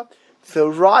Beitza. The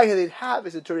raya they'd have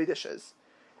is the dirty dishes.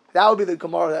 That would be the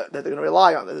Gemara that they're going to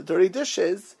rely on. The dirty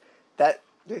dishes that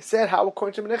they said how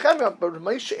according to Menachemia, but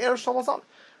Ramesha and Shlomo Zalman.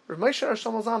 Ramesha and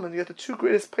Shlomo Zalman, you have the two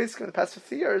greatest places in the past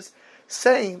 50 years,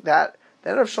 saying that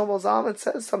then Rav Shlomo Zalman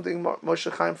says something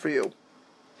Moshe Chaim for you.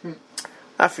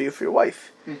 Not for you, for your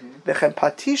wife. V'chem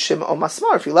patishim o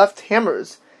masmar. If you left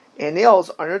hammers and nails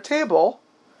on your table,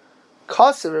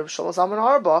 kaser Rav Shlomo Zalman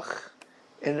Arbach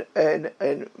in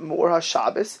Mor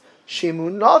HaShabbos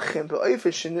shemunachim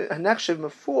be'oifish hanechshev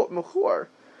mechur.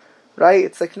 Right?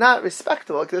 It's like not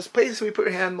respectable. Like there's places we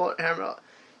put hammer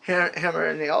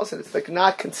and nails, and it's like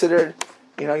not considered.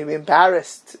 You know, you'd be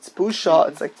embarrassed. It's busha.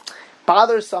 It's like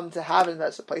bothersome to have it in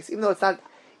that place, even though it's not.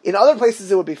 In other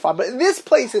places it would be fun, but in this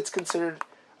place it's considered.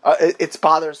 It's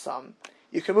bothersome.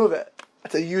 You can move it.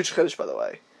 It's a huge chiddush, by the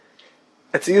way.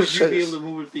 It's a huge chiddush. Would you be able to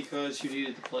move it because you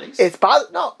needed the place? It's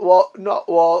no. Well,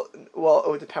 it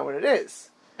would depend what it is.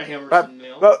 A hammer and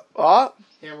nails. But what?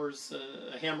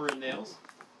 A hammer and nails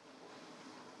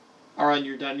are on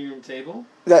your dining room table.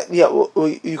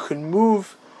 You can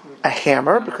move a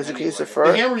hammer because you can use it for.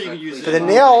 The hammer you can use. For the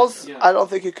nails, I don't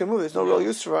think you can move. There's no real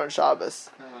use for it on Shabbos.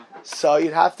 So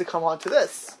you'd have to come on to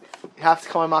this. You have to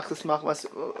come on Machmas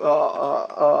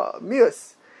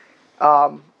Mius.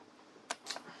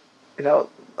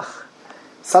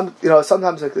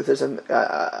 Sometimes like there's in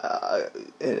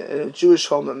a Jewish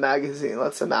home a magazine.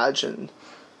 Let's imagine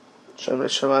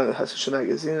Shemai has such a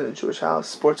magazine in a Jewish house,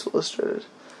 Sports Illustrated.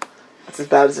 It's as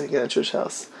bad as it can get in a Jewish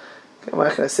house. I'm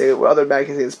not going to say what other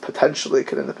magazines potentially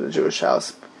could end up in a Jewish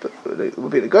house, but it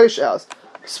would be in a Goyish house.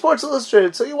 Sports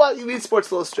Illustrated. So you read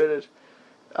Sports Illustrated,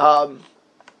 the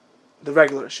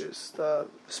regular issues, the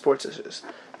sports issues.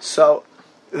 So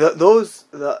let's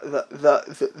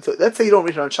say you don't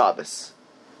read it on Shabbos.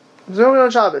 You don't read it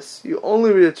on Shabbos. You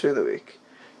only read it during the week.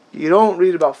 You don't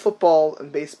read about football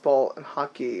and baseball and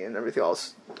hockey and everything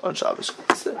else on Shabbos.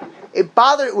 It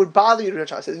would bother you to read on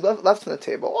Shabbos. It's left on the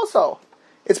table. Also,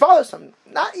 it's bothersome.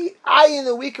 In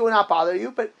the week it would not bother you,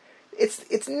 but it's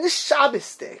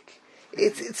nishabistic.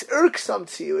 It's irksome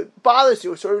to you. It bothers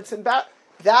you. So it's that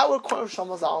would Kohen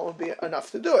Shlomo Zalman would be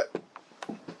enough to do it.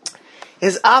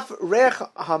 Is af reich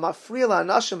hamafri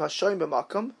la'anashim hashoyim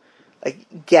b'makom,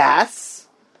 like gas.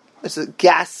 There's a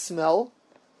gas smell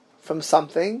from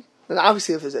something. And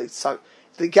obviously, if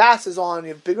the gas is on, you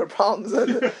have bigger problems.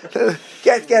 You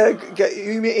get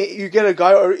a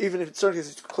guy, or even if it's certain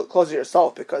cases, close to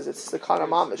yourself because it's the kind of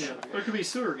mamish. Yeah. Or it could be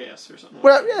sewer gas or something.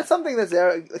 Well, yeah, something that's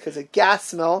there because a gas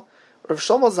smell. Rav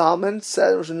Shlomo Zalman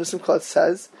said, Rav Nissim Klotz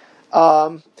says,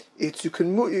 it's a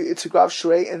grav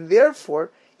shrei, and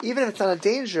therefore, even if it's not a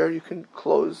danger, you can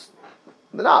close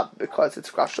the knob because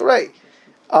it's grav shrei.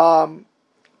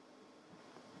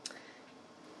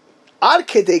 Ad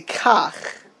kedei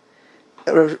kach,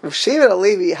 Rav Shevet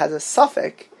HaLevi has a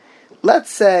suffix.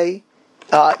 Let's say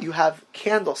you have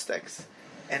candlesticks,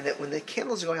 and that when the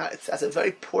candles are going out, it has a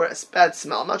very poor, bad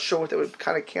smell. I'm not sure what they would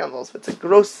kind of candles, but it's a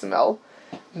gross smell.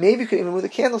 Maybe you can even move the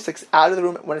candlesticks out of the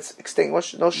room when it's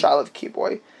extinguished. No shiloh of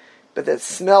keyboy, but the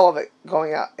smell of it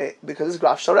going out because it's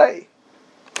graf sharei.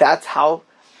 That's how,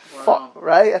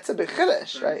 right? That's a big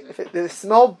chiddush, right? If the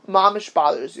smell mamish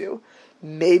bothers you,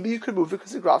 maybe you could move it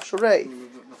because it's graf sharei.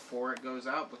 Move it before it goes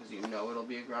out because you know it'll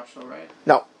be a graf sharei.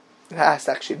 No, it has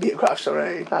to actually be a graf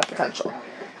sharei, not potential.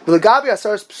 L'gabi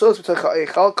asar psulos b'toich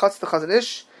ha'echal cuts the chazon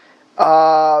ish.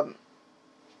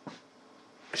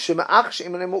 This is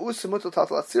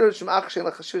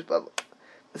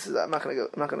I'm not going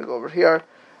to go over here.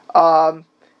 The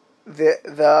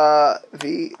Minchas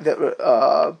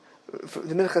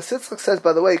Yitzchak says,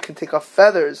 by the way, you can take off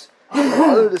feathers and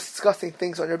other disgusting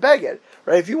things on your beged.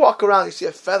 Right? If you walk around, you see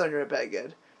a feather on your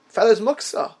beged. Feather's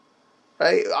muksa.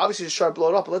 Right? Obviously, you just try to blow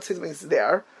it up. But let's say something's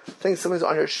there. Something's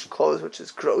on your clothes, which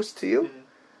is gross to you.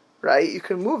 Right? You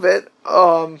can move it.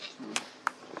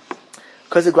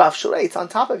 Because the graf sharei, it's on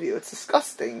top of you. It's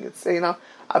disgusting. It's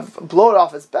blow it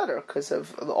off is better because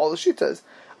of all the shitas.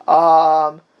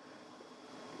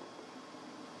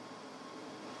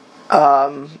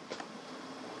 And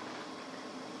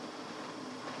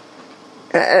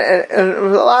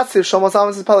lastly, Shlomo Zalman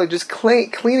is probably just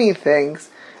cleaning things.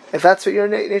 If that's what your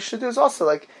nature do, is also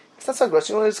like it's not so gross.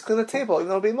 You want to just clean the table, even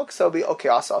though it'll be muksa, it'll be okay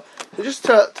also. So just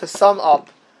to sum up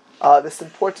this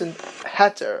important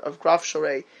heter of Graf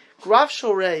Shorei. Graf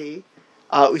Shorei,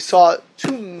 we saw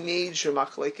two major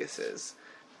machlekes.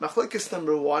 Machlekes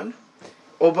number one.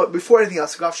 Well, but before anything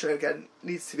else, Graf Shorei again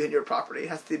needs to be in your property. It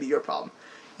has to be your problem.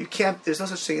 You can't. There's no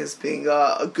such thing as being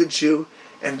a good Jew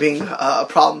and being a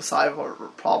problem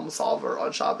solver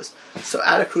on Shabbos. So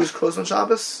Attic Cruz closed on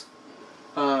Shabbos.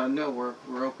 No,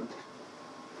 we're open.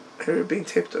 We're being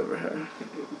taped over here. I'm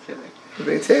kidding. We're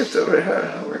being taped over here.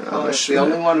 The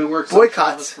only one who works boycott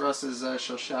on Shabbos for us is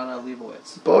Shoshana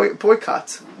Leibowitz.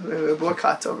 Boycott.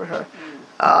 Boycott over here.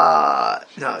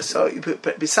 No. So,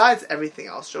 but besides everything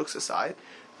else, jokes aside,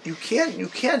 you can't.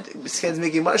 Besides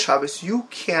making money Shabbos, you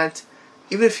can't.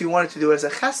 Even if you wanted to do it as a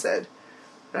chesed,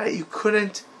 right? You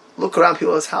couldn't look around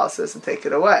people's houses and take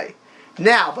it away.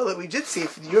 Now, but we did see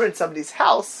if you're in somebody's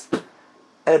house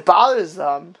and it bothers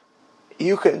them,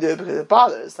 you couldn't do it because it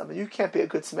bothers them, and you can't be a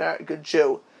good Samaritan, good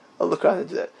Jew, or look around and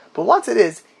do it. But once it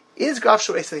is Graf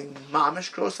Shorei something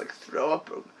mamish gross like throw up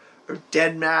or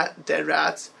dead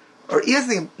rats, or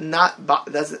even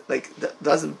something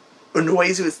doesn't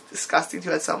annoys you, it's disgusting to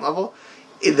you at some level?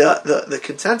 The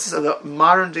consensus of the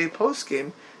modern day post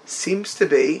game seems to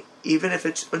be, even if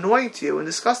it's annoying to you and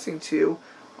disgusting to you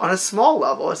on a small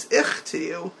level, it's ich to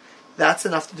you, that's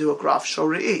enough to do a Graf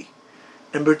Shorei.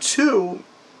 Number two,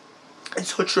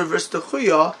 it's Hutra versus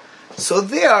Dechuya. So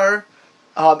there,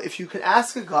 if you can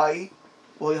ask a guy,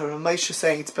 well, Ramesh is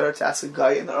saying it's better to ask a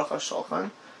guy in the Aruch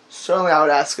HaShulchan. Certainly I would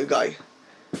ask a guy.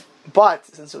 But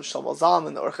since it was Shlomo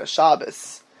Zalman, the Aruch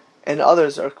HaShabbos, and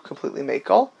others are completely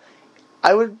Mekel,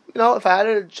 I would, if I had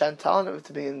a Gentile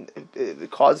and if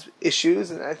it caused issues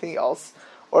and anything else,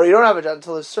 or you don't have a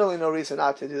Gentile, there's certainly no reason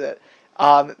not to do that.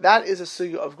 That is a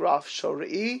sugya of Graf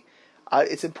Shorei.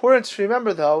 It's important to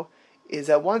remember, though, is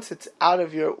that once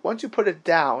you put it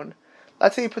down,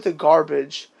 let's say you put the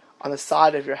garbage on the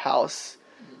side of your house,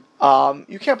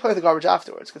 you can't play with the garbage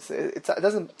afterwards, because it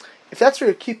doesn't. If that's where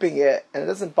you're keeping it and it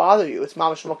doesn't bother you, it's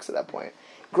mamash muksa at that point.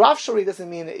 Graf Shorei doesn't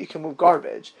mean that you can move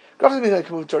garbage. Graf doesn't mean that you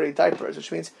can move dirty diapers,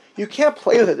 which means you can't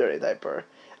play with a dirty diaper.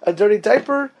 A dirty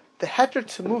diaper, the heter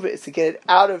to move it is to get it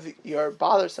out of your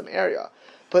bothersome area.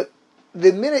 But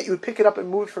the minute you would pick it up and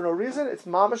move it for no reason, it's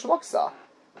mamash muksa,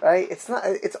 right? It's not.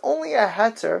 It's only a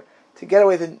heter to get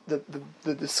away the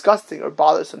disgusting or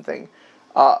bothersome thing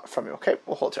from you. Okay,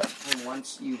 we'll hold here. And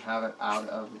once you have it out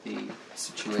of the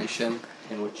situation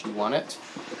in which you want it,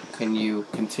 can you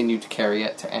continue to carry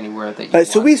it to anywhere that you want?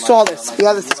 So we saw this. We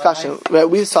had this discussion. Right?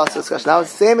 We saw this discussion. Now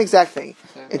it's the same exact thing.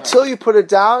 Until you put it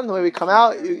down, the way we come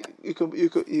out,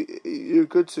 you're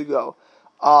good to go.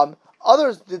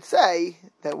 Others did say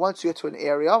that once you get to an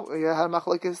area where you had a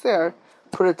machlokes there,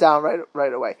 put it down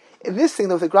right away. In this thing,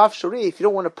 though, with the Graf Shorei, if you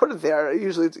don't want to put it there,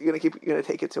 usually you're going to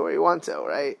take it to where you want to,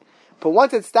 right? But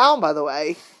once it's down, by the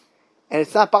way, and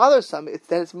it's not bothersome,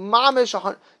 then it's mamish.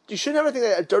 You should never think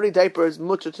that a dirty diaper is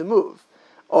mutter to move,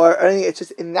 or anything. It's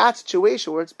just in that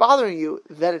situation where it's bothering you,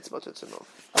 then it's mutter to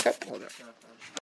move. Okay, hold on.